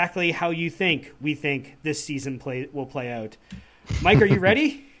is exactly how you think we think this season will play out. Mike, are you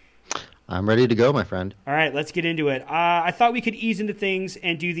ready? I'm ready to go, my friend. All right, let's get into it. I thought we could ease into things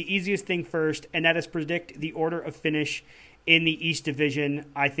and do the easiest thing first, and that is predict the order of finish in the East Division.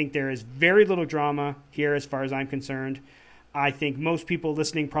 I think there is very little drama here as far as I'm concerned. I think most people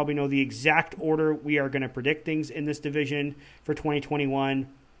listening probably know the exact order we are going to predict things in this division for 2021.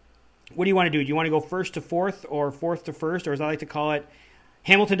 What do you want to do? Do you want to go first to fourth or fourth to first, or as I like to call it,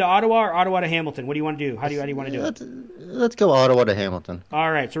 Hamilton to Ottawa or Ottawa to Hamilton? What do you want to do? How do you want to do it? Let's go Ottawa to Hamilton.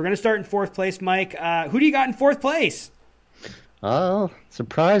 All right, so we're going to start in 4th place, Mike. Who do you got in 4th place?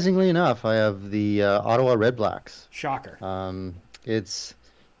 Surprisingly enough, I have the Ottawa Red Blacks. Shocker. It's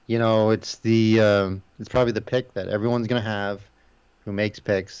probably the pick that everyone's going to have who makes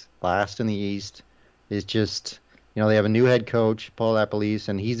picks last in the East. Is just, they have a new head coach, Paul LaPolice,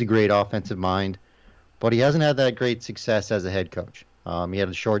 and he's a great offensive mind, but he hasn't had that great success as a head coach. He had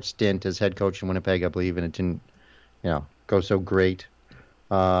a short stint as head coach in Winnipeg, I believe, and it didn't, go so great.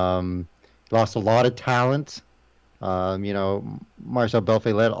 Lost a lot of talent Marcel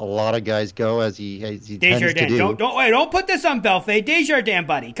Belfait let a lot of guys go as he tends to Desjardins. do. Don't put this on Belfait. Desjardins,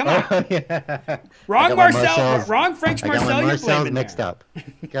 buddy. Come on. Oh, yeah. Wrong Marcel. Wrong French I got Marcel. my You're blaming mixed there. up.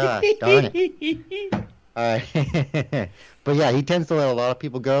 God darn it. All right. But yeah, he tends to let a lot of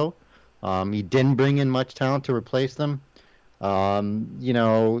people go. He didn't bring in much talent to replace them.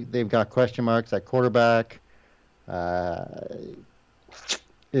 They've got question marks at quarterback.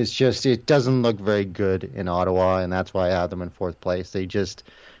 It doesn't look very good in Ottawa, and that's why I have them in fourth place. They just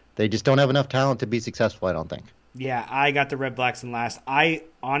don't have enough talent to be successful, I don't think. Yeah, I got the Red Blacks in last. I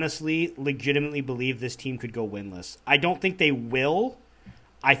honestly, legitimately believe this team could go winless. I don't think they will.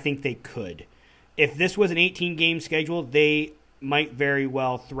 I think they could. If this was an 18-game schedule, they might very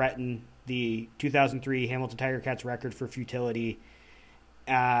well threaten the 2003 Hamilton Tiger Cats record for futility.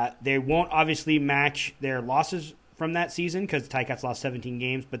 They won't obviously match their losses from that season because the Ticats lost 17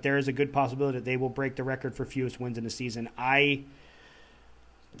 games, but there is a good possibility that they will break the record for fewest wins in a season. I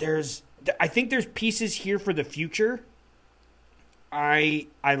think there's pieces here for the future. I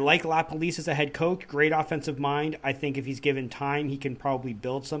like LaPolice as a head coach, great offensive mind. I think if he's given time, he can probably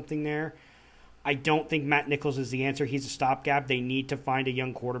build something there. I don't think Matt Nichols is the answer. He's a stopgap. They need to find a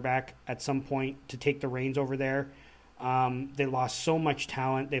young quarterback at some point to take the reins over there. They lost so much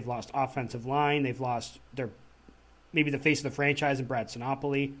talent. They've lost offensive line. They've lost maybe the face of the franchise in Brad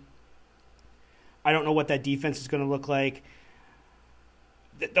Sinopoli. I don't know what that defense is going to look like.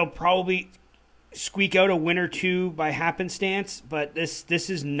 They'll probably squeak out a win or two by happenstance, but this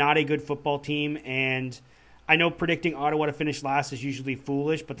is not a good football team, and I know predicting Ottawa to finish last is usually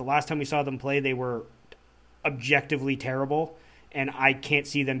foolish, but the last time we saw them play, they were objectively terrible, and I can't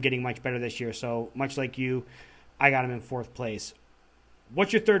see them getting much better this year. So much like you, I got them in fourth place.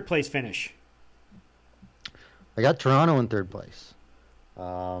 What's your third place finish? I got Toronto in third place.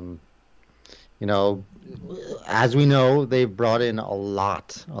 As we know, they've brought in a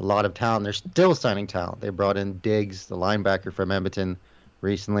lot of talent. They're still signing talent. They brought in Diggs, the linebacker from Edmonton,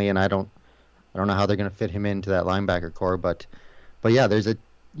 recently, and I don't know how they're going to fit him into that linebacker core, but yeah,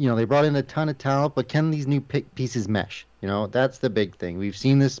 they brought in a ton of talent, but can these new pieces mesh? That's the big thing. We've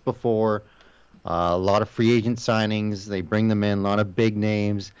seen this before. A lot of free agent signings, they bring them in, a lot of big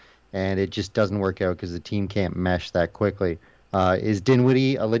names, and it just doesn't work out because the team can't mesh that quickly. Is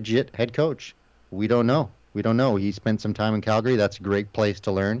Dinwiddie a legit head coach? We don't know. He spent some time in Calgary. That's a great place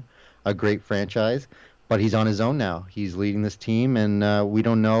to learn, a great franchise, but he's on his own now. He's leading this team, and we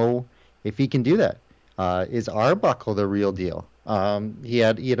don't know if he can do that. Is Arbuckle the real deal? He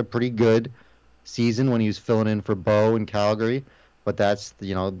had a pretty good season when he was filling in for Bo in Calgary, but that's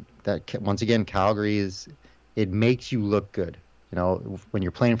that once again, Calgary it makes you look good. When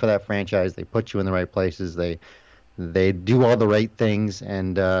you're playing for that franchise, they put you in the right places. They do all the right things,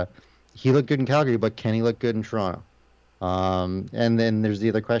 and he looked good in Calgary, but can he look good in Toronto? And then there's the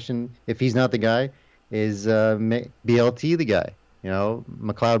other question: if he's not the guy, is BLT the guy?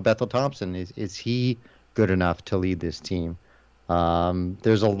 McLeod Bethel Thompson, is he good enough to lead this team?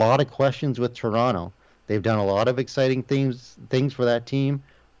 There's a lot of questions with Toronto. They've done a lot of exciting things for that team,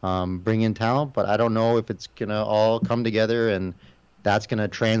 bring in talent, but I don't know if it's going to all come together and that's going to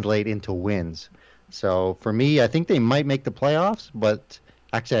translate into wins. So for me, I think they might make the playoffs, but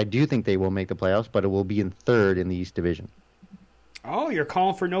actually I do think they will make the playoffs, but it will be in third in the East Division. Oh, you're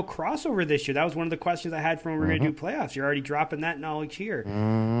calling for no crossover this year. That was one of the questions I had from when we were going to do playoffs. You're already dropping that knowledge here.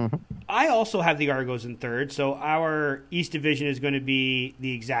 I also have the Argos in third, so our East Division is going to be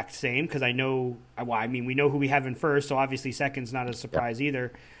the exact same because we know who we have in first, so obviously second's not a surprise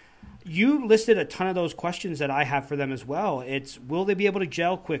either. You listed a ton of those questions that I have for them as well. It's, will they be able to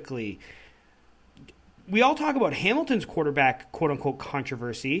gel quickly? We all talk about Hamilton's quarterback, quote-unquote,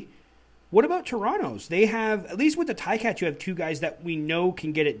 controversy. What about Toronto's? They have, at least with the Ticats, you have two guys that we know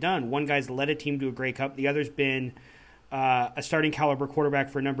can get it done. One guy's led a team to a Grey Cup. The other's been a starting caliber quarterback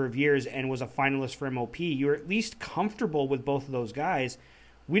for a number of years and was a finalist for MOP. You're at least comfortable with both of those guys.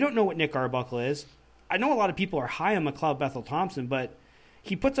 We don't know what Nick Arbuckle is. I know a lot of people are high on McLeod Bethel Thompson, but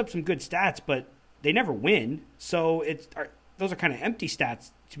he puts up some good stats, but they never win. So those are kind of empty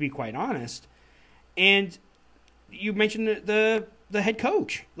stats, to be quite honest. And you mentioned the head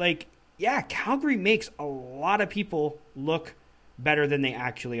coach. Yeah, Calgary makes a lot of people look better than they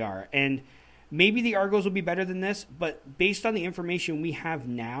actually are. And maybe the Argos will be better than this, but based on the information we have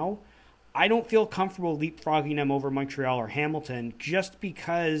now, I don't feel comfortable leapfrogging them over Montreal or Hamilton just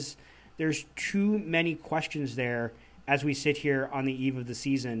because there's too many questions there as we sit here on the eve of the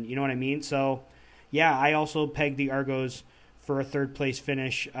season. You know what I mean? So, yeah, I also pegged the Argos for a third-place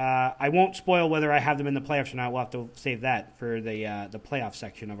finish. I won't spoil whether I have them in the playoffs or not. We'll have to save that for the playoff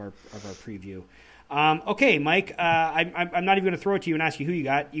section of our preview. Okay, Mike, I'm not even going to throw it to you and ask you who you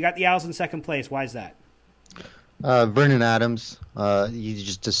got. You got the Owls in second place. Why is that? Vernon Adams, he's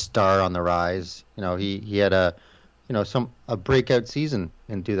just a star on the rise. He had a breakout season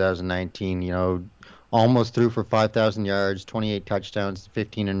in 2019. Almost threw for 5,000 yards, 28 touchdowns,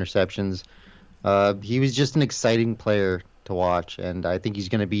 15 interceptions. He was just an exciting player to watch, and I think he's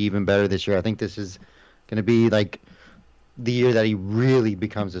going to be even better this year. I think this is going to be like the year that he really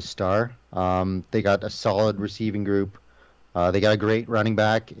becomes a star. They got a solid receiving group. They got a great running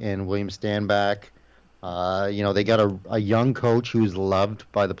back in William Stanback. They got a young coach who's loved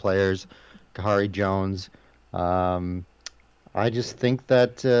by the players, Kahari Jones. I just think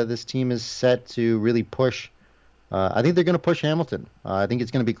that this team is set to really push. I think they're going to push Hamilton. I think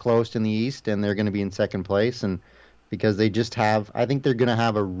it's going to be close in the East, and they're going to be in second place. And because I think they're going to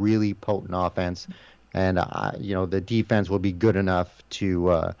have a really potent offense, and the defense will be good enough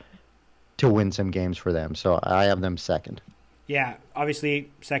to win some games for them. So I have them second. Yeah, obviously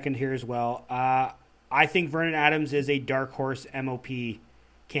second here as well. I think Vernon Adams is a dark horse MOP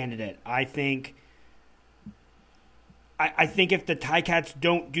candidate. I think if the Ticats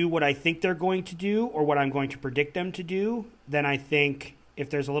don't do what I think they're going to do or what I'm going to predict them to do, then I think if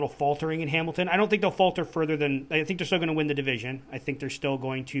there's a little faltering in Hamilton, I don't think they'll falter further than – I think they're still going to win the division. I think they're still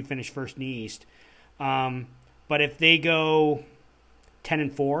going to finish first in the East. But if they go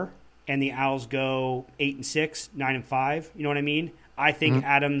 10-4 and the Owls go 8-6, 9-5, you know what I mean? I think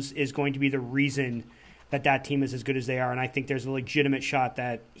Adams is going to be the reason that team is as good as they are, and I think there's a legitimate shot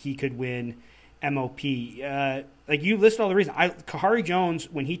that he could win MOP. Like you listed all the reasons. Kahari Jones,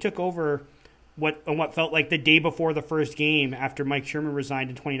 when he took over what felt like the day before the first game after Mike Sherman resigned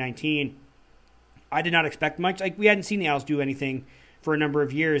in 2019, I did not expect much. Like we hadn't seen the Owls do anything for a number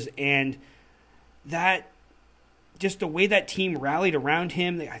of years, and that just the way that team rallied around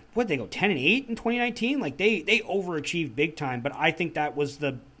him. They go 10-8 in 2019? Like they overachieved big time, but I think that was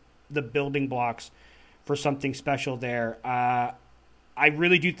the building blocks for something special there. I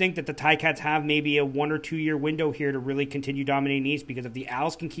really do think that the Ticats have maybe a 1 or 2 year window here to really continue dominating the East, because if the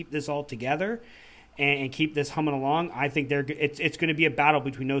Owls can keep this all together and keep this humming along, I think it's going to be a battle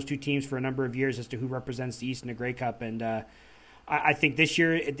between those two teams for a number of years as to who represents the East in the Grey Cup. And I think this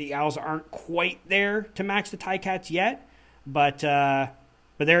year the Owls aren't quite there to match the Ticats yet, but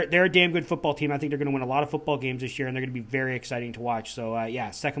they're a damn good football team. I think they're going to win a lot of football games this year, and they're going to be very exciting to watch. So,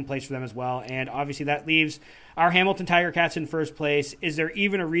 second place for them as well. And obviously that leaves our Hamilton Tiger Cats in first place. Is there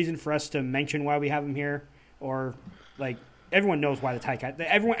even a reason for us to mention why we have them here? Or, like, everyone knows why the Ticats.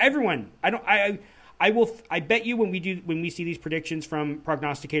 Everyone. I bet you when we see these predictions from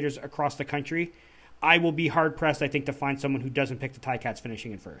prognosticators across the country, I will be hard-pressed, I think, to find someone who doesn't pick the Ticats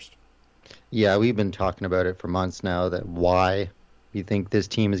finishing in first. Yeah, we've been talking about it for months now, that why we think this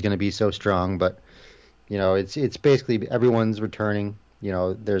team is going to be so strong. But, it's basically everyone's returning.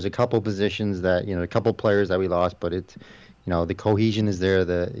 There's a couple positions that, a couple players that we lost, but it's, the cohesion is there.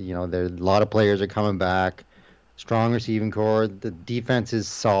 There a lot of players are coming back. Strong receiving core. The defense is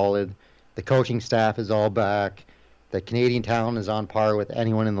solid. The coaching staff is all back. The Canadian talent is on par with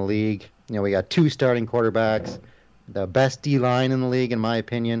anyone in the league. We got 2 starting quarterbacks, the best D-line in the league, in my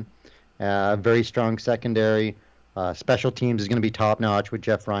opinion. Very strong secondary. Special teams is going to be top-notch with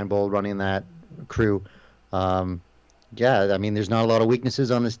Jeff Reinbold running that crew. There's not a lot of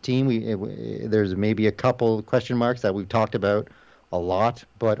weaknesses on this team. There's maybe a couple question marks that we've talked about a lot,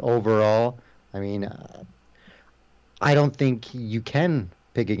 but overall, I don't think you can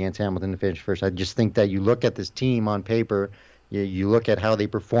pick against Hamilton to finish first. I just think that you look at this team on paper, you look at how they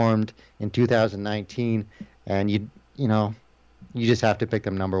performed in 2019, and you just have to pick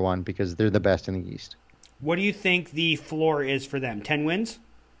them number one because they're the best in the East. What do you think the floor is for them? 10 wins?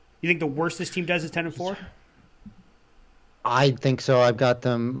 You think the worst this team does is 10-4? I think so. I've got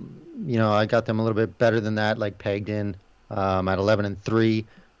them, a little bit better than that, like pegged in at 11-3.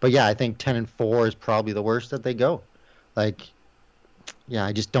 But yeah, I think 10-4 is probably the worst that they go. I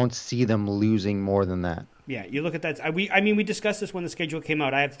just don't see them losing more than that. Yeah, you look at that. We discussed this when the schedule came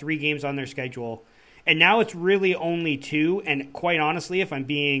out. I have 3 games on their schedule, and now it's really only 2. And quite honestly, if I'm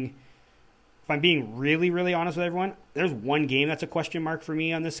being really, really honest with everyone, there's 1 game that's a question mark for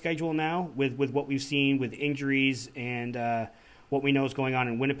me on this schedule now with what we've seen with injuries and what we know is going on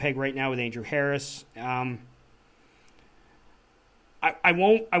in Winnipeg right now with Andrew Harris. I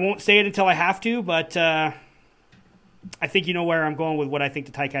won't say it until I have to, but I think you know where I'm going with what I think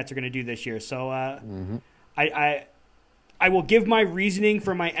the Ticats are going to do this year. So I will give my reasoning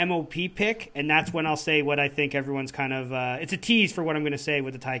for my MOP pick, and that's when I'll say what I think everyone's kind of it's a tease for what I'm going to say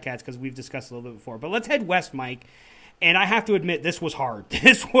with the Ticats because we've discussed a little bit before. But let's head west, Mike. And I have to admit, this was hard.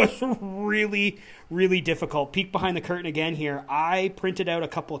 This was really, really difficult. Peek behind the curtain again here. I printed out a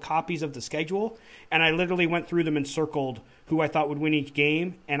couple of copies of the schedule, and I literally went through them and circled who I thought would win each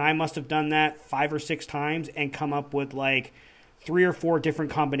game. And I must have done that 5 or 6 times and come up with like 3 or 4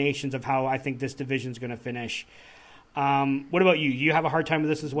 different combinations of how I think this division's going to finish. What about you? Do you have a hard time with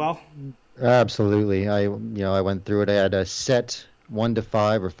this as well? Absolutely. I went through it. I had a set 1 to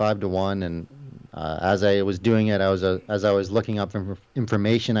 5 or 5 to 1, and as I was doing it, as I was looking up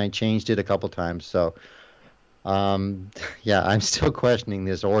information, I changed it a couple times. So, yeah, I'm still questioning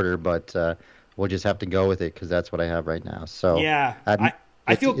this order, but we'll just have to go with it because that's what I have right now. So yeah,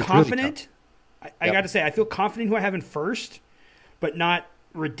 I feel confident. Really I got to say, I feel confident who I have in first, but not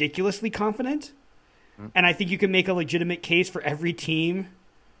ridiculously confident. And I think you can make a legitimate case for every team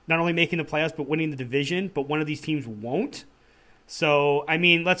not only making the playoffs but winning the division, but one of these teams won't. So, I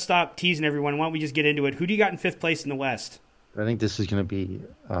mean, let's stop teasing everyone. Why don't we just get into it? Who do you got in 5th place in the West? I think this is going to be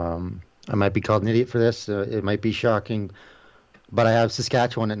I might be called an idiot for this. It might be shocking, but I have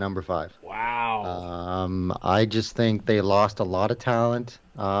Saskatchewan at number 5. Wow. I just think they lost a lot of talent.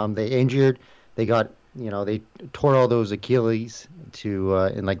 They injured. They got, they tore all those Achilles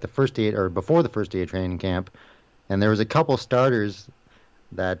in like the first day or before the first day of training camp, and there was a couple starters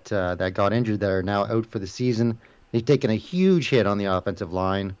that got injured that are now out for the season. They've taken a huge hit on the offensive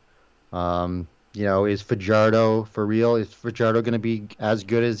line. Is Fajardo for real? Is Fajardo going to be as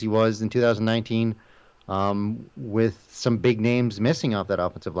good as he was in 2019 with some big names missing off that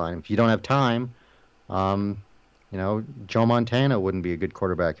offensive line? If you don't have time, Joe Montana wouldn't be a good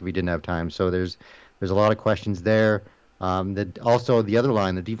quarterback if he didn't have time. So there's a lot of questions there. Also, the other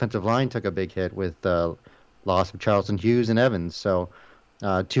line, the defensive line, took a big hit with the loss of Charleston Hughes and Evans. So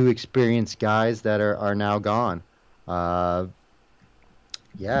 2 experienced guys that are now gone. Yeah,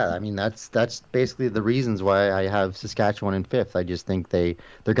 I mean that's basically the reasons why I have Saskatchewan in 5th. I just think they're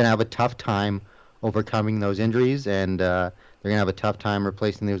going to have a tough time overcoming those injuries, and they're going to have a tough time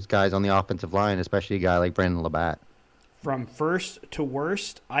replacing those guys on the offensive line, especially a guy like Brandon Labatt. From first to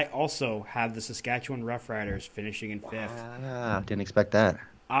worst, I also have the Saskatchewan Roughriders finishing in 5th. Didn't expect that.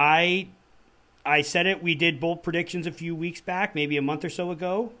 I said it. We did bold predictions a few weeks back, maybe a month or so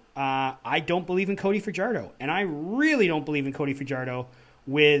ago. I don't believe in Cody Fajardo, and I really don't believe in Cody Fajardo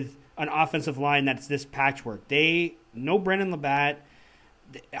with an offensive line that's this patchwork. No Brendan Labatt.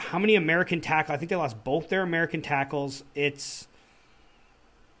 How many American tackles? I think they lost both their American tackles.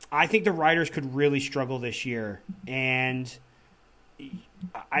 I think the Riders could really struggle this year, and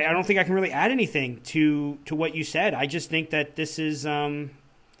I don't think I can really add anything to what you said. I just think that this is not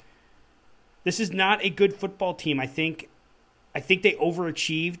a good football team. I think they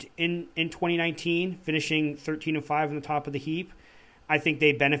overachieved in 2019, finishing 13-5 on the top of the heap. I think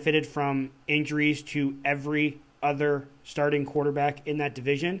they benefited from injuries to every other starting quarterback in that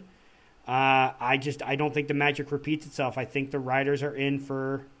division. I don't think the magic repeats itself. I think the Riders are in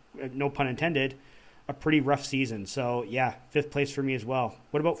for, no pun intended, a pretty rough season. So, yeah, 5th place for me as well.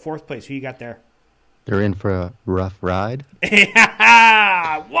 What about 4th place? Who you got there? They're in for a rough ride.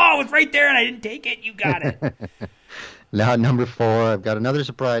 Whoa, it's right there and I didn't take it. You got it. Now, number 4, I've got another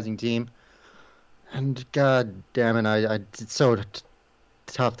surprising team. And God damn it, it's so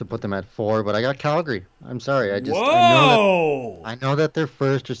tough to put them at 4, but I got Calgary. I'm sorry. I know that they're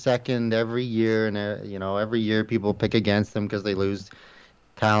first or second every year, and every year people pick against them because they lose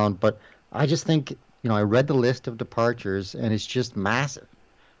talent. But I just think, I read the list of departures, and it's just massive.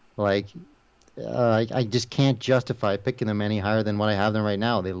 Like, I just can't justify picking them any higher than what I have them right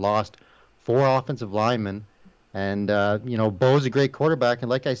now. They lost 4 offensive linemen. And, Bo's a great quarterback. And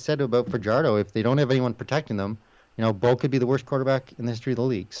like I said about Fajardo, if they don't have anyone protecting them, Bo could be the worst quarterback in the history of the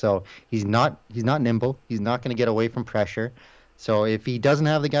league. So he's not nimble. He's not going to get away from pressure. So if he doesn't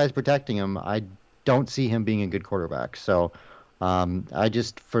have the guys protecting him, I don't see him being a good quarterback. So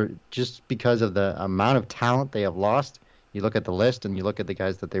just because of the amount of talent they have lost, you look at the list and you look at the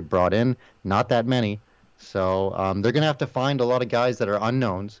guys that they brought in, not that many. So they're going to have to find a lot of guys that are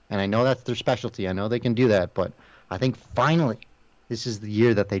unknowns, and I know that's their specialty. I know they can do that, but I think finally this is the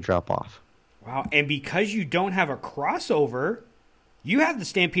year that they drop off. Wow, and because you don't have a crossover, you have the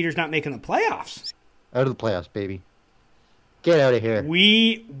Stampeders not making the playoffs. Out of the playoffs, baby. Get out of here.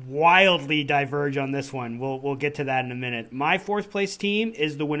 We wildly diverge on this one. We'll get to that in a minute. My 4th place team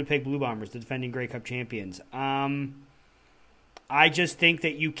is the Winnipeg Blue Bombers, the defending Grey Cup champions. I just think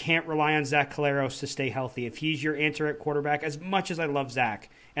that you can't rely on Zach Collaros to stay healthy. If he's your answer at quarterback, as much as I love Zach,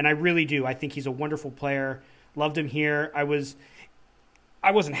 and I really do, I think he's a wonderful player. Loved him here. I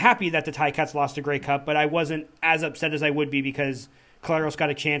wasn't happy that the Ticats lost the Grey Cup, but I wasn't as upset as I would be because Collaros got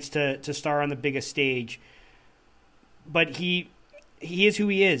a chance to star on the biggest stage. but he is who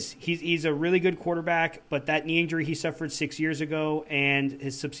he is. He's a really good quarterback, but that knee injury he suffered 6 years ago and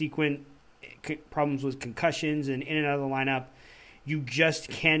his subsequent problems with concussions and in and out of the lineup, you just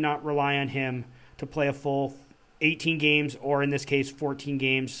cannot rely on him to play a full 18 games or, in this case, 14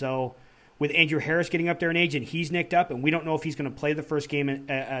 games. So with Andrew Harris getting up there in age and he's nicked up and we don't know if he's going to play the first game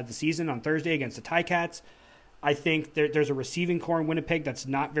of the season on Thursday against the Ticats, I think there's a receiving core in Winnipeg that's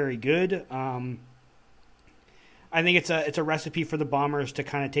not very good. I think it's a recipe for the Bombers to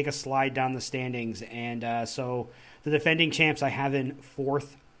kind of take a slide down the standings. And so the defending champs I have in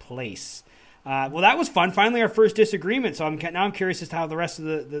 4th place. Well, that was fun. Finally, our first disagreement. So I'm curious as to how the rest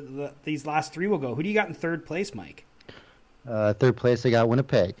of these last 3 will go. Who do you got in 3rd place, Mike? 3rd place, I got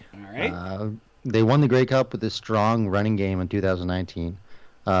Winnipeg. All right. They won the Grey Cup with a strong running game in 2019.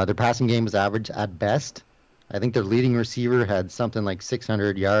 Their passing game was average at best. I think their leading receiver had something like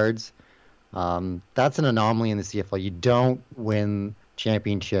 600 yards. That's an anomaly in the CFL. You don't win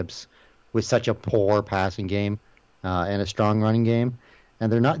championships with such a poor passing game and a strong running game.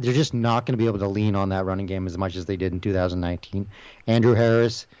 And they're just not going to be able to lean on that running game as much as they did in 2019. Andrew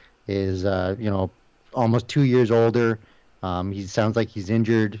Harris is, almost 2 years older. He sounds like he's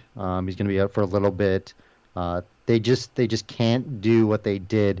injured. He's going to be out for a little bit. They just can't do what they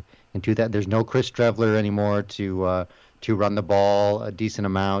did in 2000. There's no Chris Streveler anymore to run the ball a decent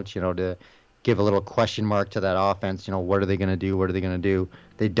amount. To give a little question mark to that offense. What are they going to do? What are they going to do?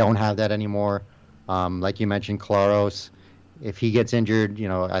 They don't have that anymore. Like you mentioned, Claros. If he gets injured,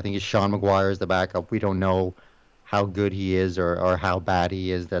 I think it's Sean McGuire is the backup. We don't know how good he is or how bad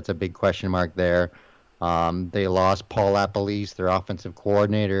he is. That's a big question mark there. They lost Paul LaPolice, their offensive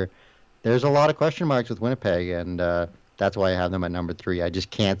coordinator. There's a lot of question marks with Winnipeg, and that's why I have them at number 3. I just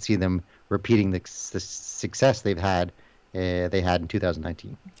can't see them repeating the success they had in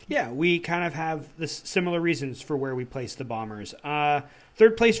 2019. Yeah, we kind of have similar reasons for where we place the Bombers.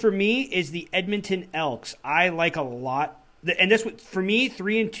 3rd place for me is the Edmonton Elks. I like a lot. And this, for me,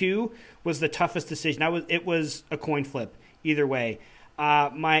 3 and 2 was the toughest decision. It was a coin flip either way.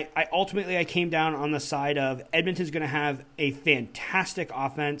 I came down on the side of Edmonton's going to have a fantastic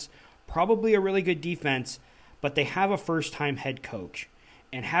offense, probably a really good defense, but they have a first-time head coach.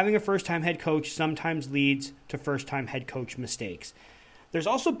 And having a first-time head coach sometimes leads to first-time head coach mistakes. There's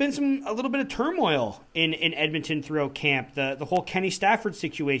also been a little bit of turmoil in Edmonton throughout camp. The whole Kenny Stafford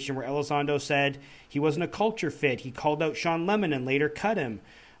situation where Elizondo said he wasn't a culture fit. He called out Sean Lemon and later cut him.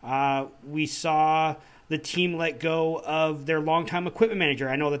 We saw the team let go of their longtime equipment manager.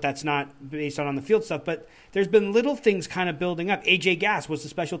 I know that's not based on the field stuff, but there's been little things kind of building up. AJ Gass was the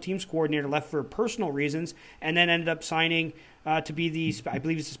special teams coordinator, left for personal reasons, and then ended up signing to be I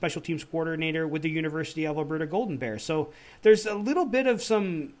believe he's the special teams coordinator with the University of Alberta Golden Bears. So there's a little bit of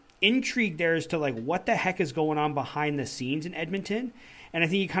some intrigue there as to what the heck is going on behind the scenes in Edmonton. And I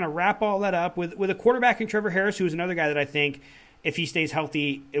think you kind of wrap all that up with a quarterback in Trevor Harris, who's another guy that I think if he stays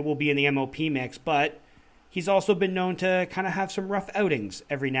healthy, it will be in the MOP mix. But he's also been known to kind of have some rough outings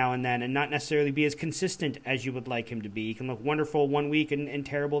every now and then and not necessarily be as consistent as you would like him to be. He can look wonderful one week and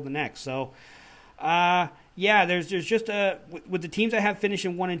terrible the next. So, there's just with the teams I have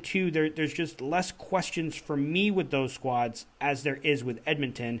finishing 1 and 2, there's just less questions for me with those squads as there is with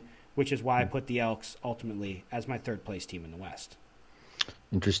Edmonton, which is why I put the Elks ultimately as my 3rd place team in the West.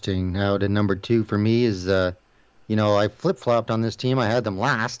 Interesting. Now, the number 2 for me is, I flip-flopped on this team. I had them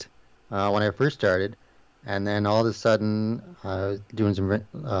last when I first started. And then all of a sudden, doing some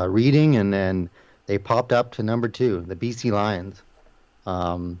reading, and then they popped up to number 2, the BC Lions.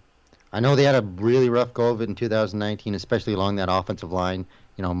 I know they had a really rough go of it in 2019, especially along that offensive line.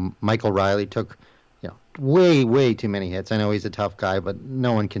 Michael Riley took way too many hits. I know he's a tough guy, but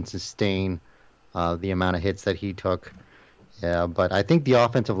no one can sustain the amount of hits that he took. Yeah, but I think the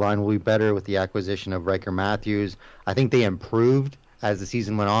offensive line will be better with the acquisition of Riker Matthews. I think they improved as the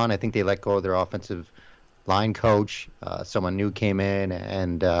season went on. I think they let go of their offensive line coach. Someone new came in,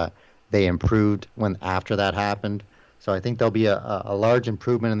 and they improved after that happened. So I think there'll be a large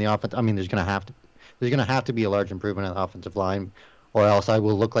improvement in the offense. I mean, there's going to have to be a large improvement in the offensive line, or else I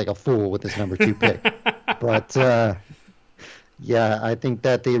will look like a fool with this number 2 pick. But I think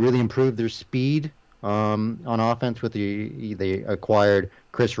that they really improved their speed on offense with they acquired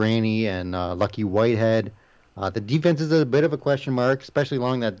Chris Rainey and Lucky Whitehead. The defense is a bit of a question mark, especially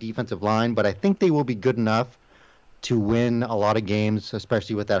along that defensive line, but I think they will be good enough to win a lot of games,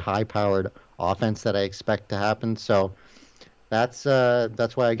 especially with that high-powered offense that I expect to happen. So that's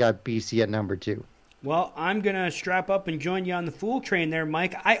why I got BC at number 2. Well, I'm going to strap up and join you on the Fool train there,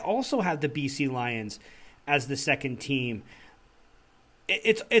 Mike. I also have the BC Lions as the second team.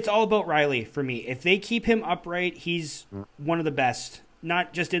 It's all about Riley for me. If they keep him upright, he's one of the best,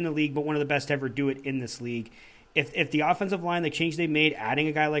 not just in the league, but one of the best to ever do it in this league. If the offensive line, the change they made, adding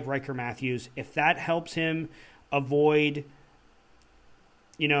a guy like Riker Matthews, if that helps him avoid,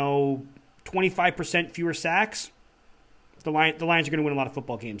 25% fewer sacks, the Lions are going to win a lot of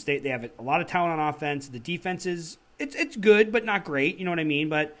football games. They have a lot of talent on offense. The defense it's good, but not great. You know what I mean?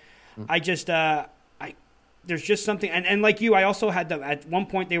 But I just there's just something, and like you, I also had them at one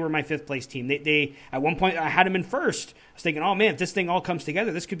point. They were my 5th place team. They at one point I had them in first. I was thinking, oh man, if this thing all comes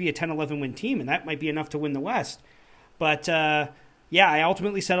together, this could be a 10-11 win team, and that might be enough to win the West. But I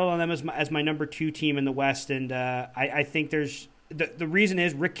ultimately settled on them as my number 2 team in the West, and I think there's the reason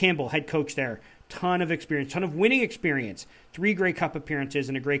is Rick Campbell, head coach there, ton of experience, ton of winning experience, 3 Grey Cup appearances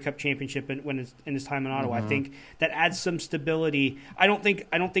and a Grey Cup championship in his time in Ottawa. I think that adds some stability. I don't think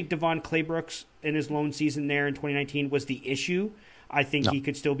Devon Claybrooks in his lone season there in 2019 was the issue. I think he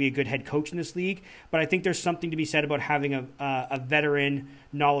could still be a good head coach in this league, but I think there's something to be said about having a veteran,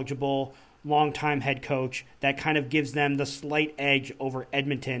 knowledgeable, long-time head coach that kind of gives them the slight edge over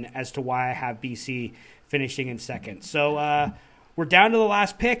Edmonton as to why I have BC finishing in second. So we're down to the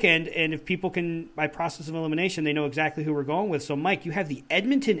last pick, and if people can, by process of elimination, they know exactly who we're going with. So, Mike, you have the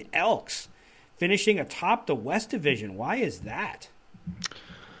Edmonton Elks finishing atop the West Division. Why is that?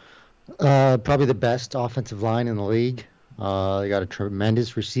 Probably the best offensive line in the league. They got a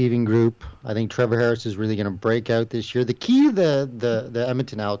tremendous receiving group. I think Trevor Harris is really going to break out this year. The key to the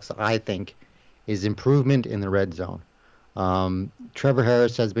Edmonton Elks, I think, is improvement in the red zone. Trevor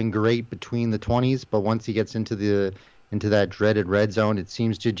Harris has been great between the 20s, but once he gets into that dreaded red zone, it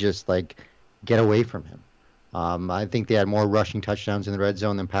seems to just get away from him. I think they had more rushing touchdowns in the red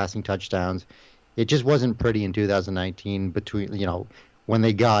zone than passing touchdowns. It just wasn't pretty in 2019 when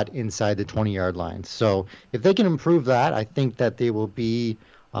they got inside the 20-yard line. So if they can improve that, I think that they will be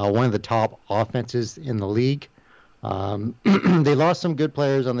one of the top offenses in the league. They lost some good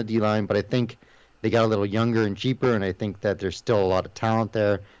players on the D-line, but I think they got a little younger and cheaper, and I think that there's still a lot of talent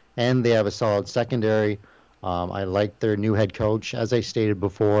there, and they have a solid secondary. I like their new head coach. As I stated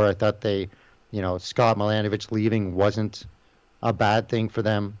before, I thought Scott Milanovich leaving wasn't a bad thing for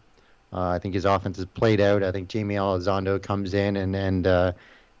them. I think his offense is played out. I think Jamie Elizondo comes in, and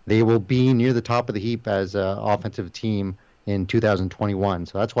they will be near the top of the heap as an offensive team in 2021.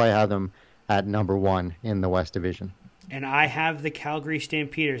 So that's why I have them at number 1 in the West Division. And I have the Calgary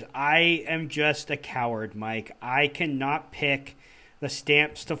Stampeders. I am just a coward, Mike. I cannot pick the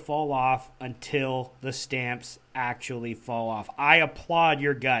Stamps to fall off until the Stamps actually fall off. I applaud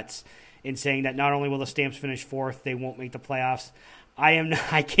your guts in saying that not only will the Stamps finish 4th, they won't make the playoffs.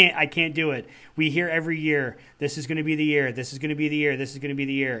 I can't do it. We hear every year, this is going to be the year, this is going to be the year, this is going to be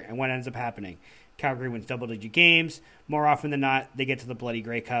the year, and what ends up happening? Calgary wins double-digit games. More often than not, they get to the bloody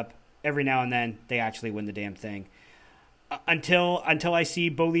Grey Cup. Every now and then, they actually win the damn thing. Until I see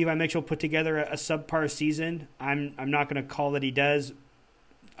Bo Levi Mitchell put together a subpar season, I'm not going to call that he does.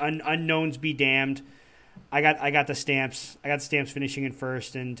 Unknowns be damned. I got the Stamps. I got the Stamps finishing in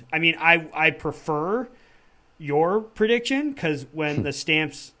first, and I mean I prefer your prediction because when the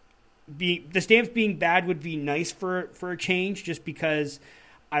Stamps being bad would be nice for a change, just because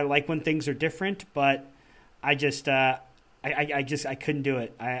I like when things are different. But I just I couldn't do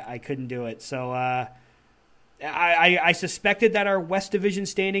it. I couldn't do it. So. I suspected that our West Division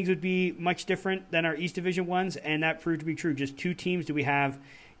standings would be much different than our East Division ones, and that proved to be true. Just 2 teams do we have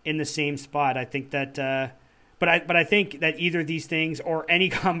in the same spot. I think that, but I think that either of these things or any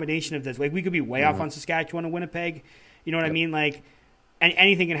combination of this, we could be way off on Saskatchewan and Winnipeg. You know what I mean?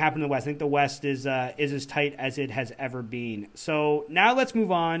 Anything can happen in the West. I think the West is as tight as it has ever been. So now let's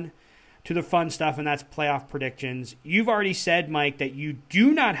move on to the fun stuff, and that's playoff predictions. You've already said, Mike, that you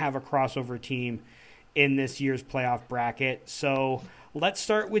do not have a crossover team in this year's playoff bracket. So let's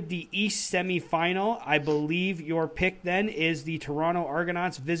start with the East semifinal. I believe your pick then is the Toronto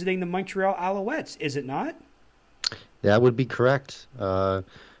Argonauts visiting the Montreal Alouettes, is it not? That would be correct.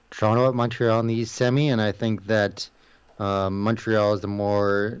 Toronto at Montreal in the East semi, and I think that Montreal is the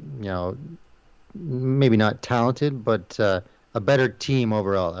more, maybe not talented, but a better team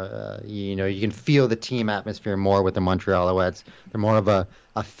overall. You can feel the team atmosphere more with the Montreal Alouettes. They're more of a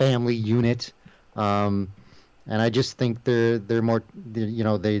family unit. And I just think they're more,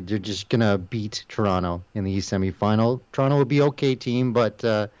 they're just gonna beat Toronto in the East semifinal. Toronto will be okay team, but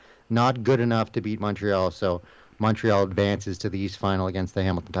not good enough to beat Montreal. So Montreal advances to the East final against the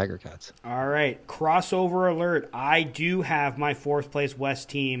Hamilton Tiger Cats. All right, crossover alert. I do have my 4th place West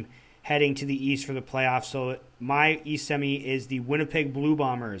team heading to the East for the playoffs. So my East semi is the Winnipeg Blue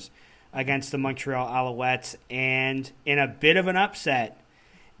Bombers against the Montreal Alouettes, and in a bit of an upset,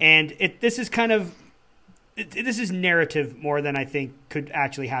 And this is kind of this is narrative more than I think could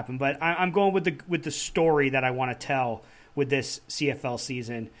actually happen. But I'm going with the story that I want to tell with this CFL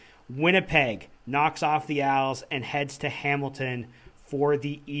season. Winnipeg knocks off the Als and heads to Hamilton for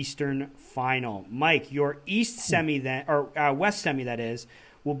the Eastern Final. Mike, your East semi then, or West semi that is,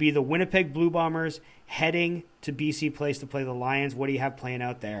 will be the Winnipeg Blue Bombers heading to BC Place to play the Lions. What do you have playing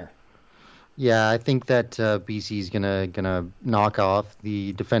out there? Yeah, I think that BC is gonna knock off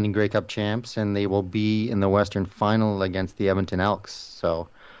the defending Grey Cup champs, and they will be in the Western Final against the Edmonton Elks. So,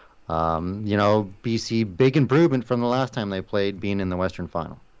 BC, big improvement from the last time they played, being in the Western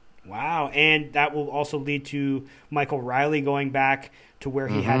Final. Wow, and that will also lead to Michael Riley going back to where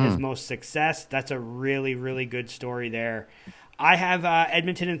he had his most success. That's a really, really good story there. I have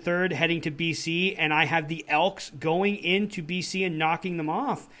Edmonton in third, heading to BC, and I have the Elks going into BC and knocking them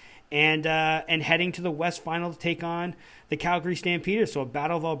off, and heading to the West Final to take on the Calgary Stampeders. So a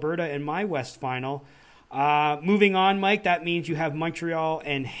Battle of Alberta in my West Final. Moving on, Mike, that means you have Montreal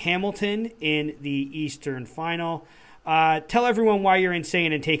and Hamilton in the Eastern Final. Tell everyone why you're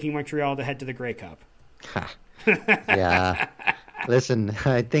insane and taking Montreal to head to the Grey Cup. Yeah. Listen,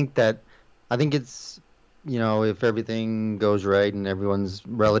 I think it's, if everything goes right and everyone's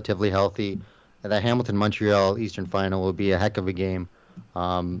relatively healthy, the Hamilton-Montreal Eastern Final will be a heck of a game.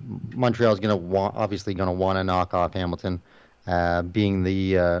 Montreal's obviously going to want to knock off Hamilton, being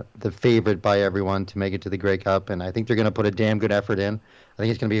the favorite by everyone to make it to the Grey Cup, and I think they're going to put a damn good effort in. I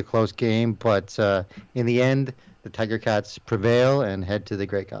think it's going to be a close game, but in the end, the Tiger Cats prevail and head to the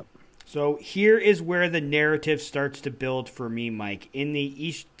Grey Cup. So here is where the narrative starts to build for me, Mike. In the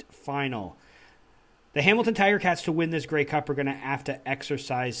East Final, the Hamilton Tiger Cats, to win this Grey Cup, are going to have to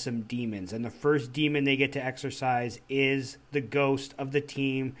exercise some demons. And the first demon they get to exercise is the ghost of the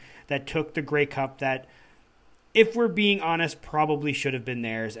team that took the Grey Cup that, if we're being honest, probably should have been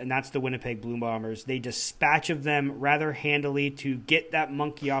theirs, and that's the Winnipeg Blue Bombers. They dispatch of them rather handily to get that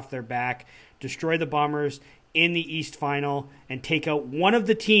monkey off their back, destroy the Bombers in the East Final, and take out one of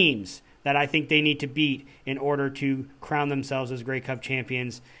the teams that I think they need to beat in order to crown themselves as Grey Cup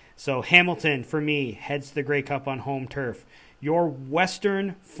champions. So Hamilton, for me, heads to the Grey Cup on home turf. Your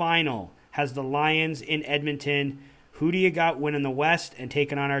Western Final has the Lions in Edmonton. Who do you got winning the West and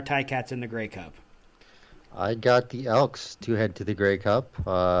taking on our Ticats in the Grey Cup? I got the Elks to head to the Grey Cup.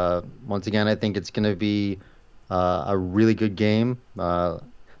 Once again, I think it's going to be a really good game.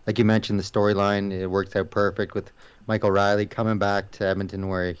 Like you mentioned, the storyline, it worked out perfect with Michael Riley coming back to Edmonton,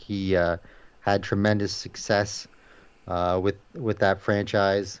 where he had tremendous success with that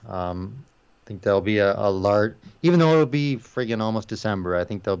franchise. I think there'll be a large, even though it'll be friggin' almost December, I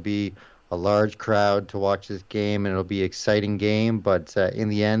think there'll be a large crowd to watch this game, and it'll be an exciting game. But in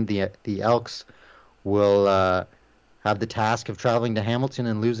the end, the Elks will have the task of traveling to Hamilton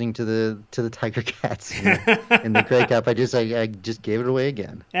and losing to the Tiger Cats in the Grey Cup. I just gave it away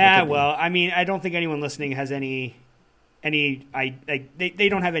again. Yeah, well, I mean, I don't think anyone listening has they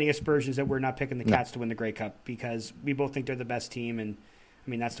don't have any aspersions that we're not picking the Cats to win the Grey Cup, because we both think they're the best team, and I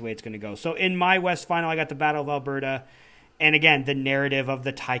mean that's the way it's going to go. So in my West Final, I got the Battle of Alberta, and again, the narrative of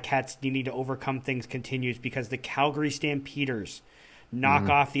the Ticats needing to overcome things continues, because the Calgary Stampeders knock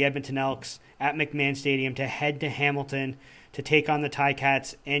off the Edmonton Elks at McMahon Stadium to head to Hamilton to take on the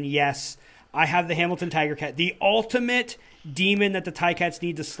Ticats. And yes, I have the Hamilton Tiger Cat. The ultimate demon that the Ticats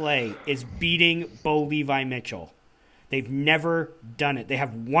need to slay is beating Bo Levi Mitchell. They've never done it. They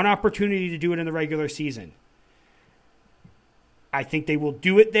have one opportunity to do it in the regular season. I think they will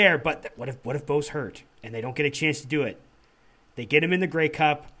do it there, but what if Bo's hurt and they don't get a chance to do it? They get him in the Grey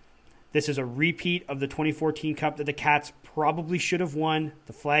Cup. This is a repeat of the 2014 Cup that the Cats probably should have won.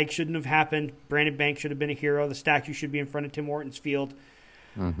 The flag shouldn't have happened. Brandon Banks should have been a hero. The statue should be in front of Tim Hortons Field.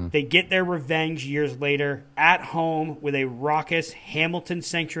 They get their revenge years later at home with a raucous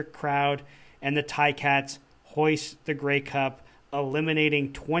Hamilton-centric crowd, and the Ticats hoist the Grey Cup,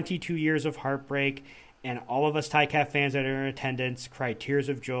 eliminating 22 years of heartbreak, and all of us Ticat fans that are in attendance cry tears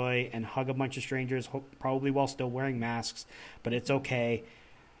of joy and hug a bunch of strangers, probably while still wearing masks, but it's okay.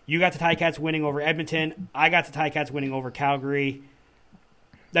 You got the Ticats winning over Edmonton. I got the Ticats winning over Calgary.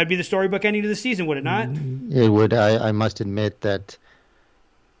 That'd be the storybook ending to the season, would it not? It would. I must admit that,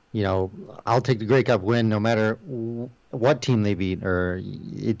 I'll take the Grey Cup win no matter what team they beat, or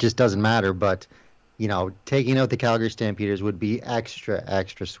it just doesn't matter. But, taking out the Calgary Stampeders would be extra,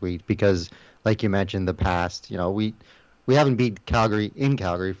 extra sweet, because, like you mentioned, the past, we haven't beat Calgary in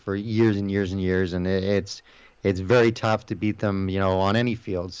Calgary for years and years and years, and it's very tough to beat them, on any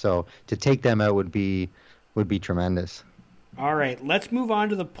field. So to take them out would be tremendous. All right, let's move on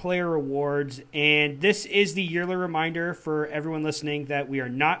to the player awards. And this is the yearly reminder for everyone listening that we are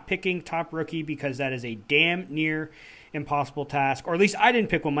not picking top rookie because that is a damn near impossible task. Or at least I didn't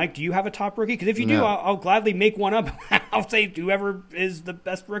pick one, Mike. Do you have a top rookie? Because if you do, I'll gladly make one up. I'll say whoever is the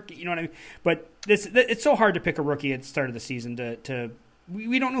best rookie. You know what I mean? But it's so hard to pick a rookie at the start of the season.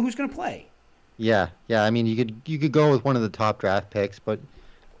 We don't know who's going to play. Yeah. I mean, you could go with one of the top draft picks, but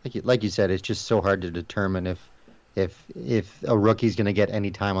like you said, it's just so hard to determine if a rookie's going to get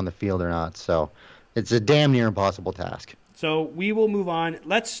any time on the field or not. So it's a damn near impossible task. So we will move on.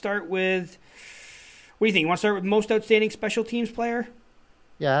 Let's start with, what do you think? You want to start with most outstanding special teams player?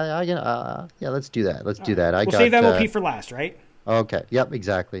 Yeah, let's do that. Let's do that. We'll save MOP for last, right? Okay. Yep,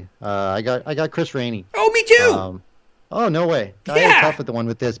 exactly. I got Chris Rainey. Oh, me too. Oh, no way. I had tough with the one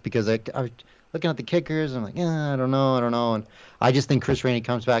with this because I was looking at the kickers and I'm like, I don't know. And I just think Chris Rainey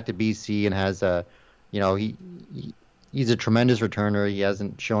comes back to BC and has he's a tremendous returner. He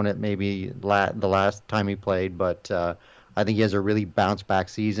hasn't shown it maybe the last time he played, but I think he has a really bounce back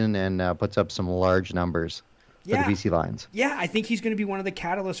season and puts up some large numbers for the BC Lions. Yeah, I think he's going to be one of the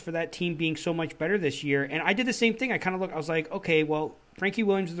catalysts for that team being so much better this year. And I did the same thing. I was like, okay, well, Frankie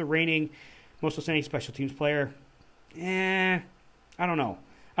Williams is the reigning most outstanding special teams player. I don't know.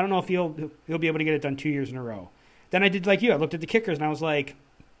 I don't know if he'll be able to get it done 2 years in a row. Then I did like you. I looked at the kickers and I was like,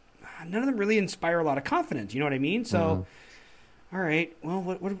 none of them really inspire a lot of confidence. You know what I mean? So, all right.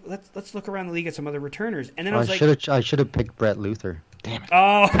 Well, let's look around the league at some other returners. And then I should have picked Brett Luther. Damn it.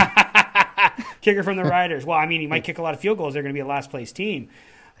 Oh, kicker from the Riders. Well, I mean, he might kick a lot of field goals. They're going to be a last place team.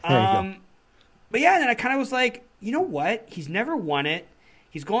 But yeah, then I kind of was like, you know what? He's never won it.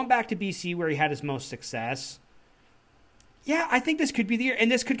 He's going back to BC where he had his most success. Yeah, I think this could be the year.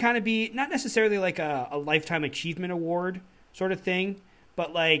 And this could kind of be not necessarily like a lifetime achievement award sort of thing,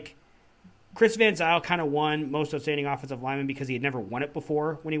 but like Chris Van Zyl kind of won most outstanding offensive lineman because he had never won it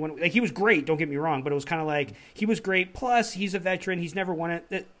before when he won. Like, he was great, don't get me wrong, but it was kind of like he was great. Plus, he's a veteran. He's never won it.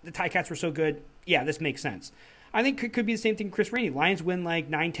 The Ticats were so good. Yeah, this makes sense. I think it could be the same thing with Chris Rainey. Lions win like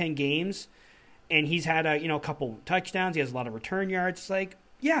 9-10 games, and he's had a couple touchdowns. He has a lot of return yards. It's like,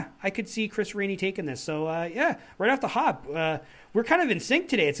 yeah, I could see Chris Rainey taking this. So, yeah, right off the hop, we're kind of in sync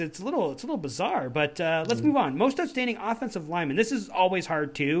today. It's a little bizarre, but let's move on. Most outstanding offensive lineman. This is always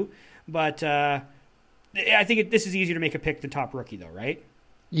hard, too, but I think this is easier to make a pick than top rookie, though, right?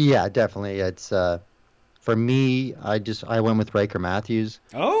 Yeah, definitely. It's for me, I went with Riker Matthews.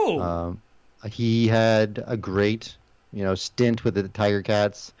 Oh! He had a great, stint with the Tiger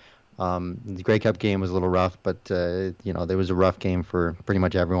Cats. The Grey Cup game was a little rough, but there was a rough game for pretty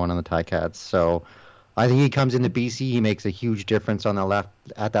much everyone on the Ticats. So I think he comes into BC, he makes a huge difference on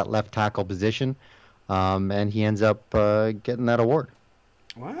that left tackle position, and he ends up getting that award.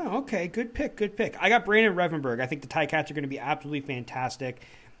 Wow. Okay. Good pick. I got Brandon Revenberg. I think the Ticats are going to be absolutely fantastic.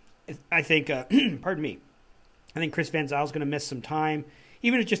 I think, pardon me. I think Chris Van Zyl is going to miss some time,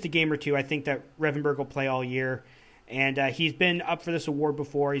 even if it's just a game or two. I think that Revenberg will play all year. And he's been up for this award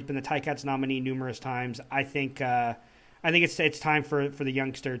before. He's been the Ticats nominee numerous times. I think it's time for the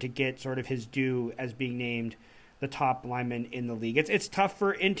youngster to get sort of his due as being named the top lineman in the league. It's tough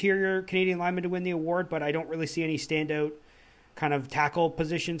for interior Canadian linemen to win the award, but I don't really see any standout kind of tackle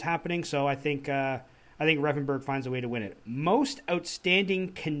positions happening. So I think Revenberg finds a way to win it. Most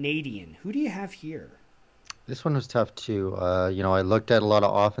outstanding Canadian. Who do you have here? This one was tough too. I looked at a lot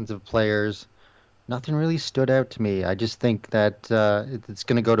of offensive players. Nothing really stood out to me. I just think that it's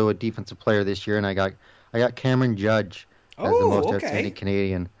going to go to a defensive player this year, and I got Cameron Judge as the most outstanding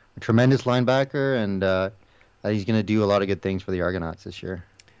Canadian. A tremendous linebacker, and he's going to do a lot of good things for the Argonauts this year.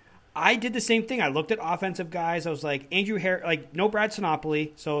 I did the same thing. I looked at offensive guys. I was like, Andrew Harris, like no Brad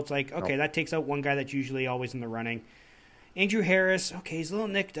Sinopoli, so it's like, okay, that takes out one guy that's usually always in the running. Andrew Harris, okay, he's a little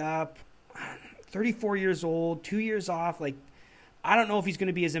nicked up, 34 years old, 2 years off, like, I don't know if he's going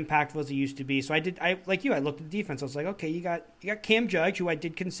to be as impactful as he used to be. So I like you. I looked at the defense. I was like, okay, you got Cam Judge, who I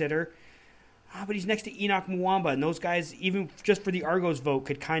did consider, but he's next to Enoch Mwamba, and those guys, even just for the Argos vote,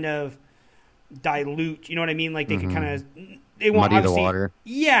 could kind of dilute. You know what I mean? Like they could kind of they won't muddy the water.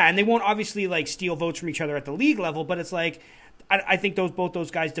 Yeah, and they won't obviously like steal votes from each other at the league level. But it's like I think both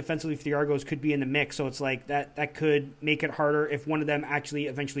those guys defensively for the Argos could be in the mix. So it's like that could make it harder if one of them actually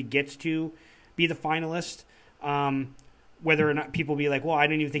eventually gets to be the finalist. Whether or not people be like, well, I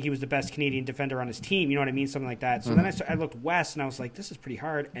didn't even think he was the best Canadian defender on his team. You know what I mean? Something like that. So then I looked west, and I was like, this is pretty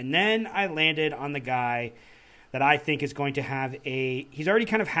hard. And then I landed on the guy that I think is going to have he's already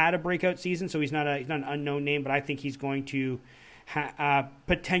kind of had a breakout season, so he's not an unknown name, but I think he's going to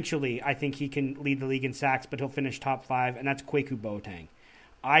potentially, I think he can lead the league in sacks, but he'll finish top 5, and that's Kwaku Boateng.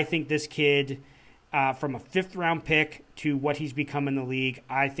 I think this kid from a fifth-round pick to what he's become in the league.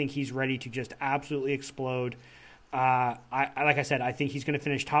 I think he's ready to just absolutely explode. Like I said, I think he's going to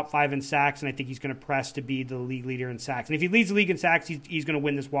finish top 5 in sacks, and I think he's going to press to be the league leader in sacks. And if he leads the league in sacks, he's going to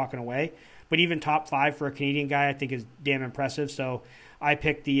win this walking away. But even top 5 for a Canadian guy, I think is damn impressive. So I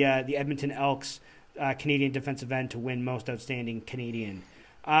picked the Edmonton Elks Canadian defensive end to win most outstanding Canadian.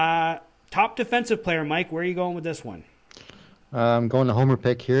 Top defensive player, Mike, where are you going with this one? I'm going to homer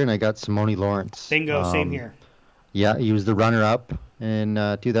pick here, and I got Simone Lawrence. Bingo, same here. Yeah, he was the runner-up in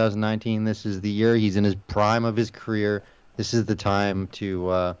 2019. This is the year he's in his prime of his career. This is the time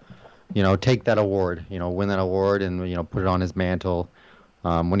to, take that award. Win that award and put it on his mantle.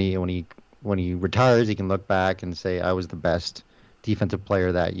 When he retires, he can look back and say, "I was the best defensive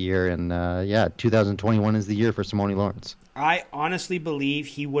player that year." And 2021 is the year for Simone Lawrence. I honestly believe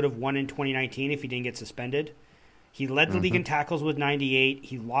he would have won in 2019 if he didn't get suspended. He led the league in tackles with 98.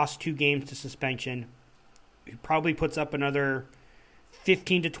 He lost 2 games to suspension. He probably puts up another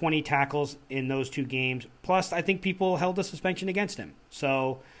 15 to 20 tackles in those 2 games. Plus, I think people held a suspension against him.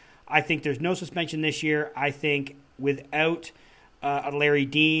 So I think there's no suspension this year. I think without a Larry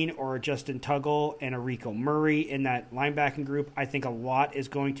Dean or a Justin Tuggle and a Rico Murray in that linebacking group, I think a lot is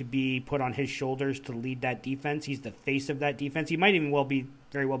going to be put on his shoulders to lead that defense. He's the face of that defense. He might even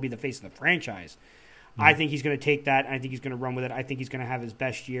very well be the face of the franchise. I think he's going to take that, and I think he's going to run with it. I think he's going to have his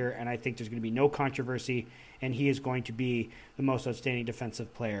best year, and I think there's going to be no controversy, and he is going to be the most outstanding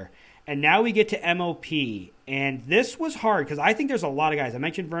defensive player. And now we get to MOP, and this was hard because I think there's a lot of guys. I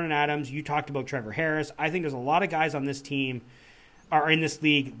mentioned Vernon Adams. You talked about Trevor Harris. I think there's a lot of guys on this team or in this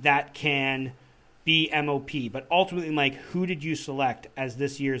league that can be MOP. But ultimately, Mike, who did you select as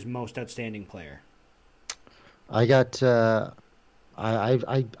this year's most outstanding player? I got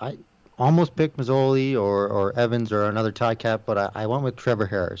I almost picked Mazzoli or Evans or another tie cap, but I went with Trevor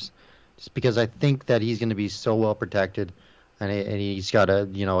Harris just because I think that he's going to be so well protected, and he's got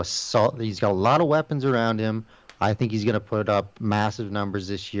he's got a lot of weapons around him. I think he's going to put up massive numbers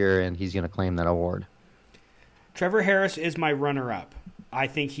this year, and he's going to claim that award. Trevor Harris is my runner-up. I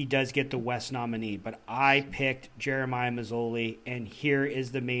think he does get the West nominee, but I picked Jeremiah Mazzoli, and here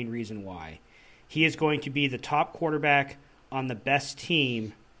is the main reason why. He is going to be the top quarterback on the best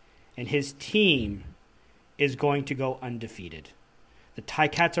team, and his team is going to go undefeated. The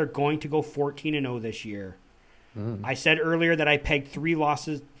Ticats are going to go 14-0 this year. I said earlier that I pegged 3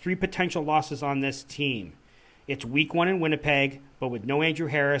 potential losses on this team. It's week 1 in Winnipeg, but with no Andrew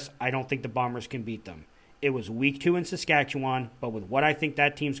Harris, I don't think the Bombers can beat them. It was week 2 in Saskatchewan, but with what I think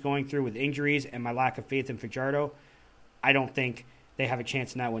that team's going through with injuries and my lack of faith in Fajardo, I don't think they have a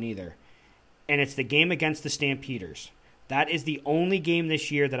chance in that one either. And it's the game against the Stampeders. That is the only game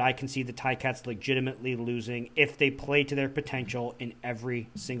this year that I can see the Ticats legitimately losing if they play to their potential in every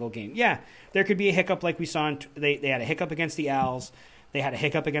single game. Yeah, there could be a hiccup like we saw. They had a hiccup against the Als. They had a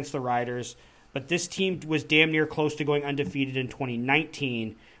hiccup against the Riders. But this team was damn near close to going undefeated in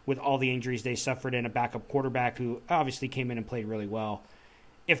 2019 with all the injuries they suffered and a backup quarterback who obviously came in and played really well.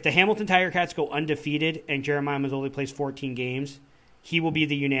 If the Hamilton Tiger Cats go undefeated and Jeremiah Mazzoli plays 14 games, he will be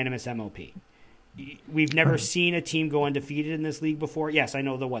the unanimous MOP. We've never seen a team go undefeated in this league before. Yes, I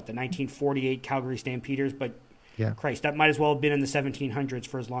know the 1948 Calgary Stampeders, but yeah. Christ, that might as well have been in the 1700s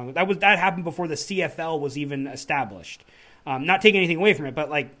for as long. That happened before the CFL was even established. Not taking anything away from it, but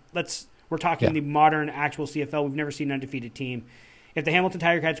we're talking the modern actual CFL. We've never seen an undefeated team. If the Hamilton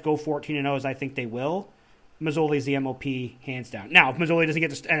Tiger Cats go 14-0, as I think they will, Mazzoli's the MOP hands down. Now, if Mazzoli doesn't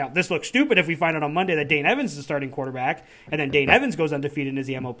get to this looks stupid if we find out on Monday that Dane Evans is the starting quarterback, and then Dane Evans goes undefeated and is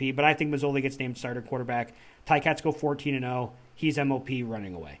the MOP, but I think Mazzoli gets named starter quarterback. Ticats go 14-0. He's MOP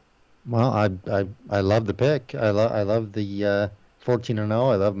running away. Well, I love the pick. I love the 14-0.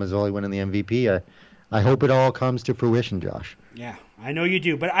 I love Mazzoli winning the MVP. I hope it all comes to fruition, Josh. Yeah, I know you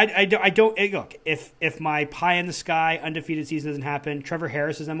do, but I don't look. If my pie in the sky undefeated season doesn't happen, Trevor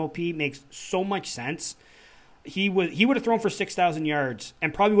Harris's MOP makes so much sense. He would have thrown for 6,000 yards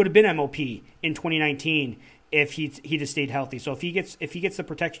and probably would have been MOP in 2019 if he'd have stayed healthy. So if he gets the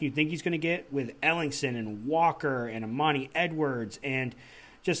protection you think he's going to get with Ellingson and Walker and Amani Edwards and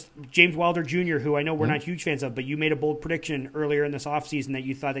just James Wilder Jr., who I know we're not huge fans of, but you made a bold prediction earlier in this offseason that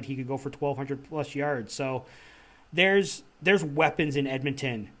you thought that he could go for 1,200 plus yards. So there's weapons in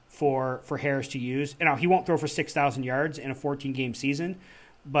Edmonton for Harris to use. And now he won't throw for 6,000 yards in a 14-game season,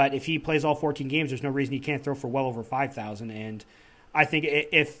 but if he plays all 14 games, there's no reason he can't throw for well over 5,000. And I think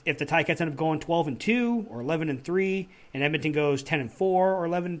if the Ticats end up going 12-2 or 11-3, and Edmonton goes 10-4 or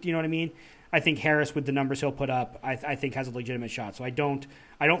 11, you know what I mean? I think Harris, with the numbers he'll put up, I think has a legitimate shot. So I don't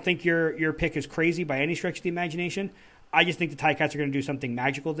think your pick is crazy by any stretch of the imagination. I just think the Ticats are going to do something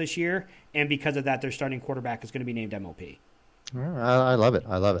magical this year, and because of that, their starting quarterback is going to be named MOP. I love it.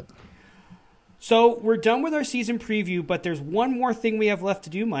 I love it. So we're done with our season preview, but there's one more thing we have left to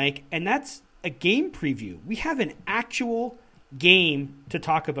do, Mike, and that's a game preview. We have an actual game to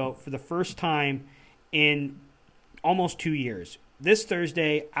talk about for the first time in almost 2 years. This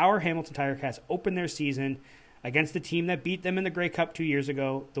Thursday, our Hamilton Tiger-Cats open their season against the team that beat them in the Grey Cup 2 years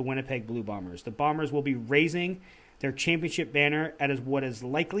ago, the Winnipeg Blue Bombers. The Bombers will be raising their championship banner at what is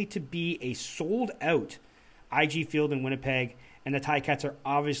likely to be a sold-out IG Field in Winnipeg, and the Ticats are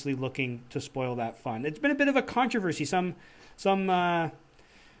obviously looking to spoil that fun. It's been a bit of a controversy. Some how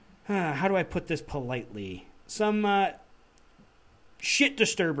do I put this politely? Some shit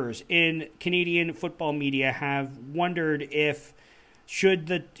disturbers in Canadian football media have wondered if should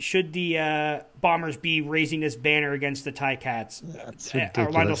the Bombers be raising this banner against the Ticats. That's ridiculous.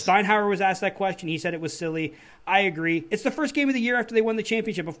 Orlando Steinhauer was asked that question. He said it was silly. I agree. It's the first game of the year after they won the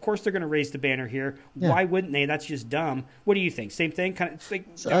championship. Of course they're going to raise the banner here. Yeah. Why wouldn't they? That's just dumb. What do you think? Same thing? It's like,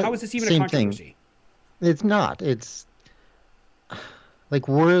 how is this even a same controversy? thing. It's not. It's like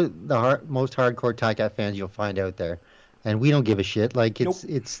we're the most hardcore Ticat fans you'll find out there, and we don't give a shit. Like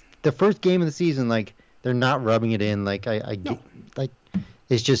it's the first game of the season. Like they're not rubbing it in. Like like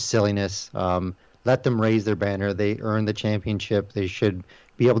it's just silliness. Let them raise their banner. They earned the championship. They should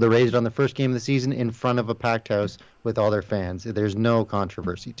be able to raise it on the first game of the season in front of a packed house with all their fans. There's no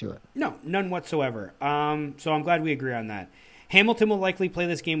controversy to it. No, none whatsoever. So I'm glad we agree on that. Hamilton will likely play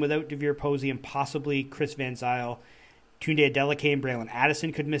this game without Devere Posey and possibly Chris Van Zyl. Tunde Adeleke and Braylon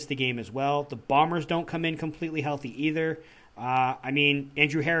Addison could miss the game as well. The Bombers don't come in completely healthy either.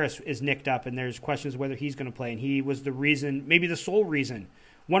 Andrew Harris is nicked up, and there's questions whether he's going to play, and he was the reason, maybe the sole reason,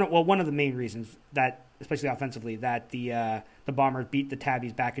 one of the main reasons that, especially offensively, that the Bombers beat the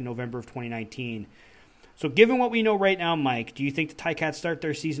Tabbies back in November of 2019. So given what we know right now, Mike, do you think the Ticats start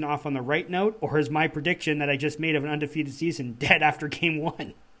their season off on the right note, or is my prediction that I just made of an undefeated season dead after game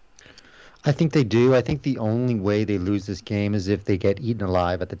one? I think they do. I think the only way they lose this game is if they get eaten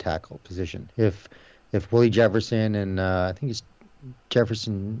alive at the tackle position. If Willie Jefferson and I think it's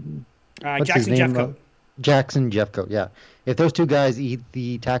Jefferson... Jackson Jeffcoat. Jackson Jeffcoat, yeah. If those two guys eat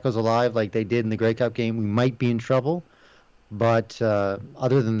the tackles alive like they did in the Grey Cup game, we might be in trouble. But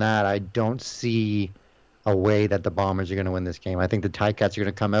other than that, I don't see a way that the Bombers are going to win this game. I think the Ticats are going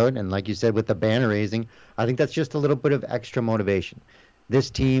to come out, and like you said, with the banner raising, I think that's just a little bit of extra motivation. This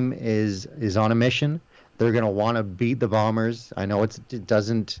team is on a mission. They're going to want to beat the Bombers. I know it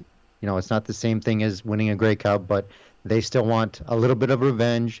doesn't, it's not the same thing as winning a Grey Cup, but they still want a little bit of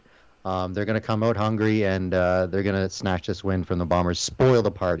revenge. They're going to come out hungry, and they're going to snatch this win from the Bombers, spoil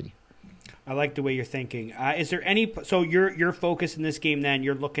the party. I like the way you're thinking. Is there any? So your focus in this game, then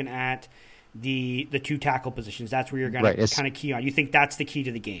you're looking at the two tackle positions. That's where you're going to kind of key on. You think that's the key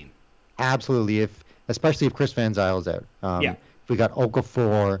to the game? Absolutely. Especially if Chris Van Zyl is out. Yeah. If we got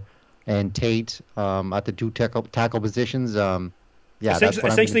Okafor and Tate at the two tackle positions.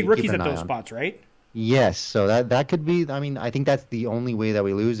 Essentially rookies at those spots, right? Yes. So that could be. I mean, I think that's the only way that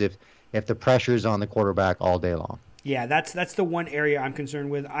we lose if the pressure's on the quarterback all day long. Yeah, that's the one area I'm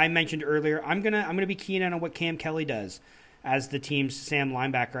concerned with. I mentioned earlier, I'm gonna be keen on what Cam Kelly does as the team's Sam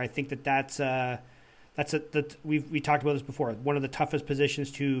linebacker. I think we talked about this before. One of the toughest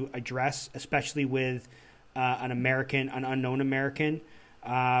positions to address, especially with an unknown American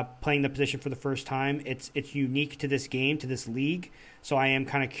playing the position for the first time. It's unique to this game, to this league. So I am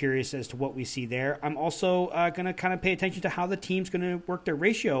kind of curious as to what we see there. I'm also going to kind of pay attention to how the team's going to work their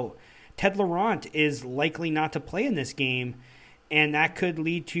ratio. Ted Laurent is likely not to play in this game, and that could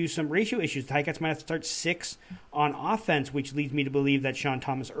lead to some ratio issues. The Ticats might have to start 6 on offense, which leads me to believe that Sean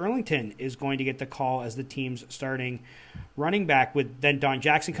Thomas Erlington is going to get the call as the team's starting running back. Then Don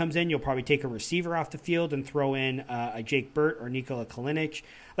Jackson comes in. You'll probably take a receiver off the field and throw in a Jake Burt or Nikola Kalinic.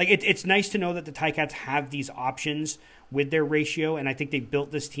 Like it's nice to know that the Ticats have these options with their ratio, and I think they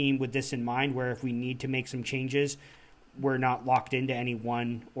built this team with this in mind, where if we need to make some changes, we're not locked into any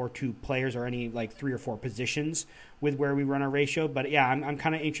one or two players or any like 3 or 4 positions with where we run our ratio. But yeah, I'm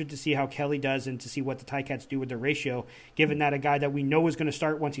kind of interested to see how Kelly does and to see what the Ticats do with their ratio, given that a guy that we know is going to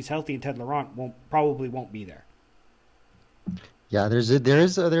start once he's healthy and Ted Laurent probably won't be there. Yeah, there's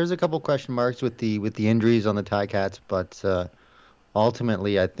a couple question marks with the injuries on the Ticats, but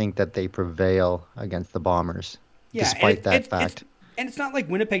ultimately I think that they prevail against the Bombers. Yeah, despite that fact. And it's not like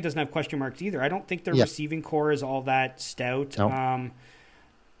Winnipeg doesn't have question marks either. I don't think their receiving core is all that stout. Nope.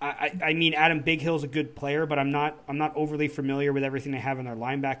 I mean, Adam Bighill's a good player, but I'm not overly familiar with everything they have in their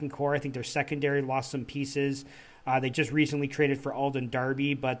linebacking core. I think their secondary lost some pieces. They just recently traded for Alden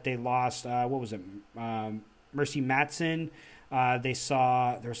Darby, but they lost Mercy Matson. They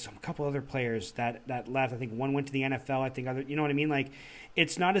saw there's a couple other players that left. I think one went to the NFL. I think other, you know what I mean? Like,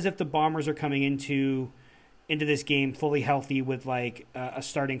 it's not as if the Bombers are coming into this game fully healthy with like a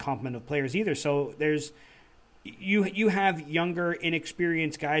starting complement of players either. So there's you have younger,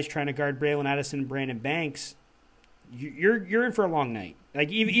 inexperienced guys trying to guard Braylon Addison and Brandon Banks. You're in for a long night. Like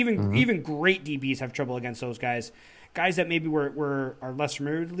even great DBs have trouble against those guys. Guys that maybe are less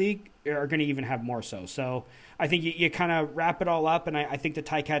familiar with the league are going to even have more so. So I think you kind of wrap it all up, and I think the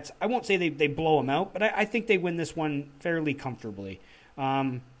Ticats, I won't say they blow them out, but I think they win this one fairly comfortably.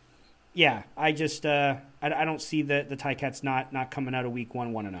 Yeah, I just I don't see the Ticats not coming out of week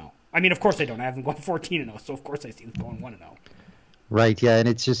 1-0. I mean, of course they don't. I have them going 14-0, so of course I see them going 1-0. Right, yeah, and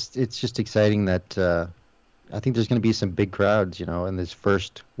it's just exciting that I think there's going to be some big crowds, in this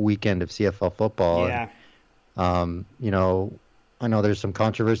first weekend of CFL football. Yeah. And, I know there's some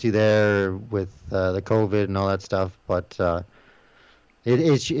controversy there with the COVID and all that stuff, but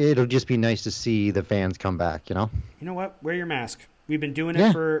it'll just be nice to see the fans come back, You know what? Wear your mask. We've been doing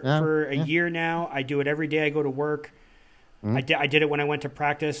it for a year now. I do it every day I go to work. Mm-hmm. I did it when I went to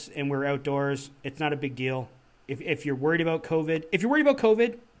practice and we're outdoors. It's not a big deal. If you're worried about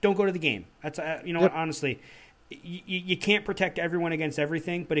COVID, don't go to the game. That's what, honestly, you can't protect everyone against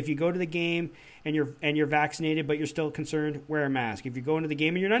everything. But if you go to the game and you're vaccinated but you're still concerned, wear a mask. If you go into the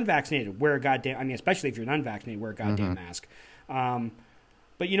game and you're unvaccinated, wear a goddamn. I mean, especially if you're unvaccinated, wear a goddamn mask.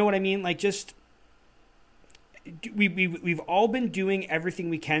 But you know what I mean? Like, just we've all been doing everything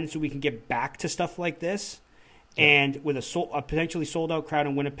we can so we can get back to stuff like this. Yeah. And with a potentially sold-out crowd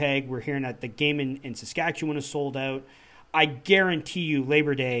in Winnipeg, we're hearing that the game in Saskatchewan is sold out. I guarantee you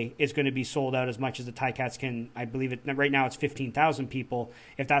Labor Day is going to be sold out as much as the Ticats can. I believe it right now it's 15,000 people.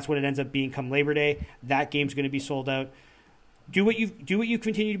 If that's what it ends up being come Labor Day, that game's going to be sold out. Do what you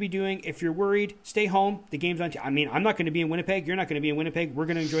continue to be doing. If you're worried, stay home. The game's on. I mean, I'm not going to be in Winnipeg. You're not going to be in Winnipeg. We're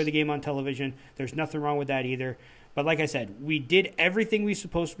going to enjoy the game on television. There's nothing wrong with that either. But like I said, we did everything we were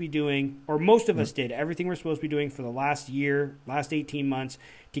supposed to be doing, or most of us did everything we're supposed to be doing for the last 18 months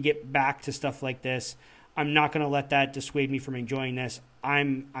to get back to stuff like this. I'm not going to let that dissuade me from enjoying this.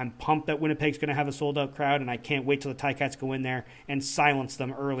 I'm pumped that Winnipeg's going to have a sold-out crowd, and I can't wait till the Ticats go in there and silence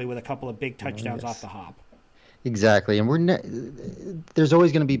them early with a couple of big touchdowns off the hop. Exactly, and there's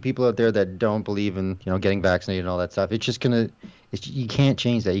always going to be people out there that don't believe in getting vaccinated and all that stuff. It's just you can't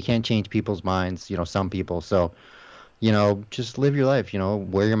change that. You can't change people's minds. Some people. So, just live your life.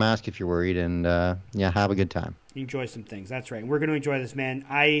 Wear your mask if you're worried, and have a good time. Enjoy some things. That's right. We're going to enjoy this, man.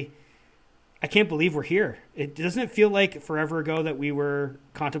 I can't believe we're here. Doesn't it feel like forever ago that we were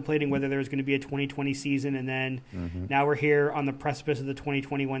contemplating whether there was going to be a 2020 season, and then now we're here on the precipice of the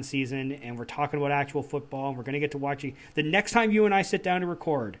 2021 season, and we're talking about actual football, and we're going to get to watching. The next time you and I sit down to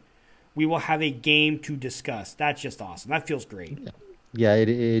record, we will have a game to discuss. That's just awesome. That feels great. Yeah,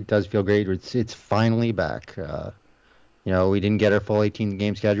 it does feel great. It's finally back. We didn't get our full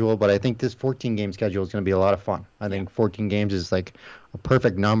 18-game schedule, but I think this 14-game schedule is going to be a lot of fun. I think 14 games is like a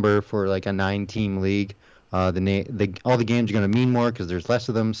perfect number for like a 9-team league. All the games are going to mean more because there's less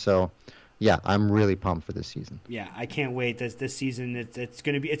of them. So, yeah, I'm really pumped for this season. Yeah, I can't wait. This season, it's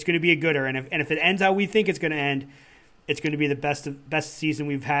going to be a gooder. And if it ends how we think it's going to end, it's going to be the best season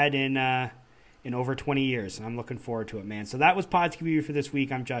we've had in over 20 years. And I'm looking forward to it, man. So that was Podsky Review for this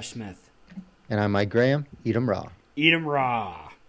week. I'm Josh Smith. And I'm Mike Graham. Eat 'em raw. Eat 'em raw.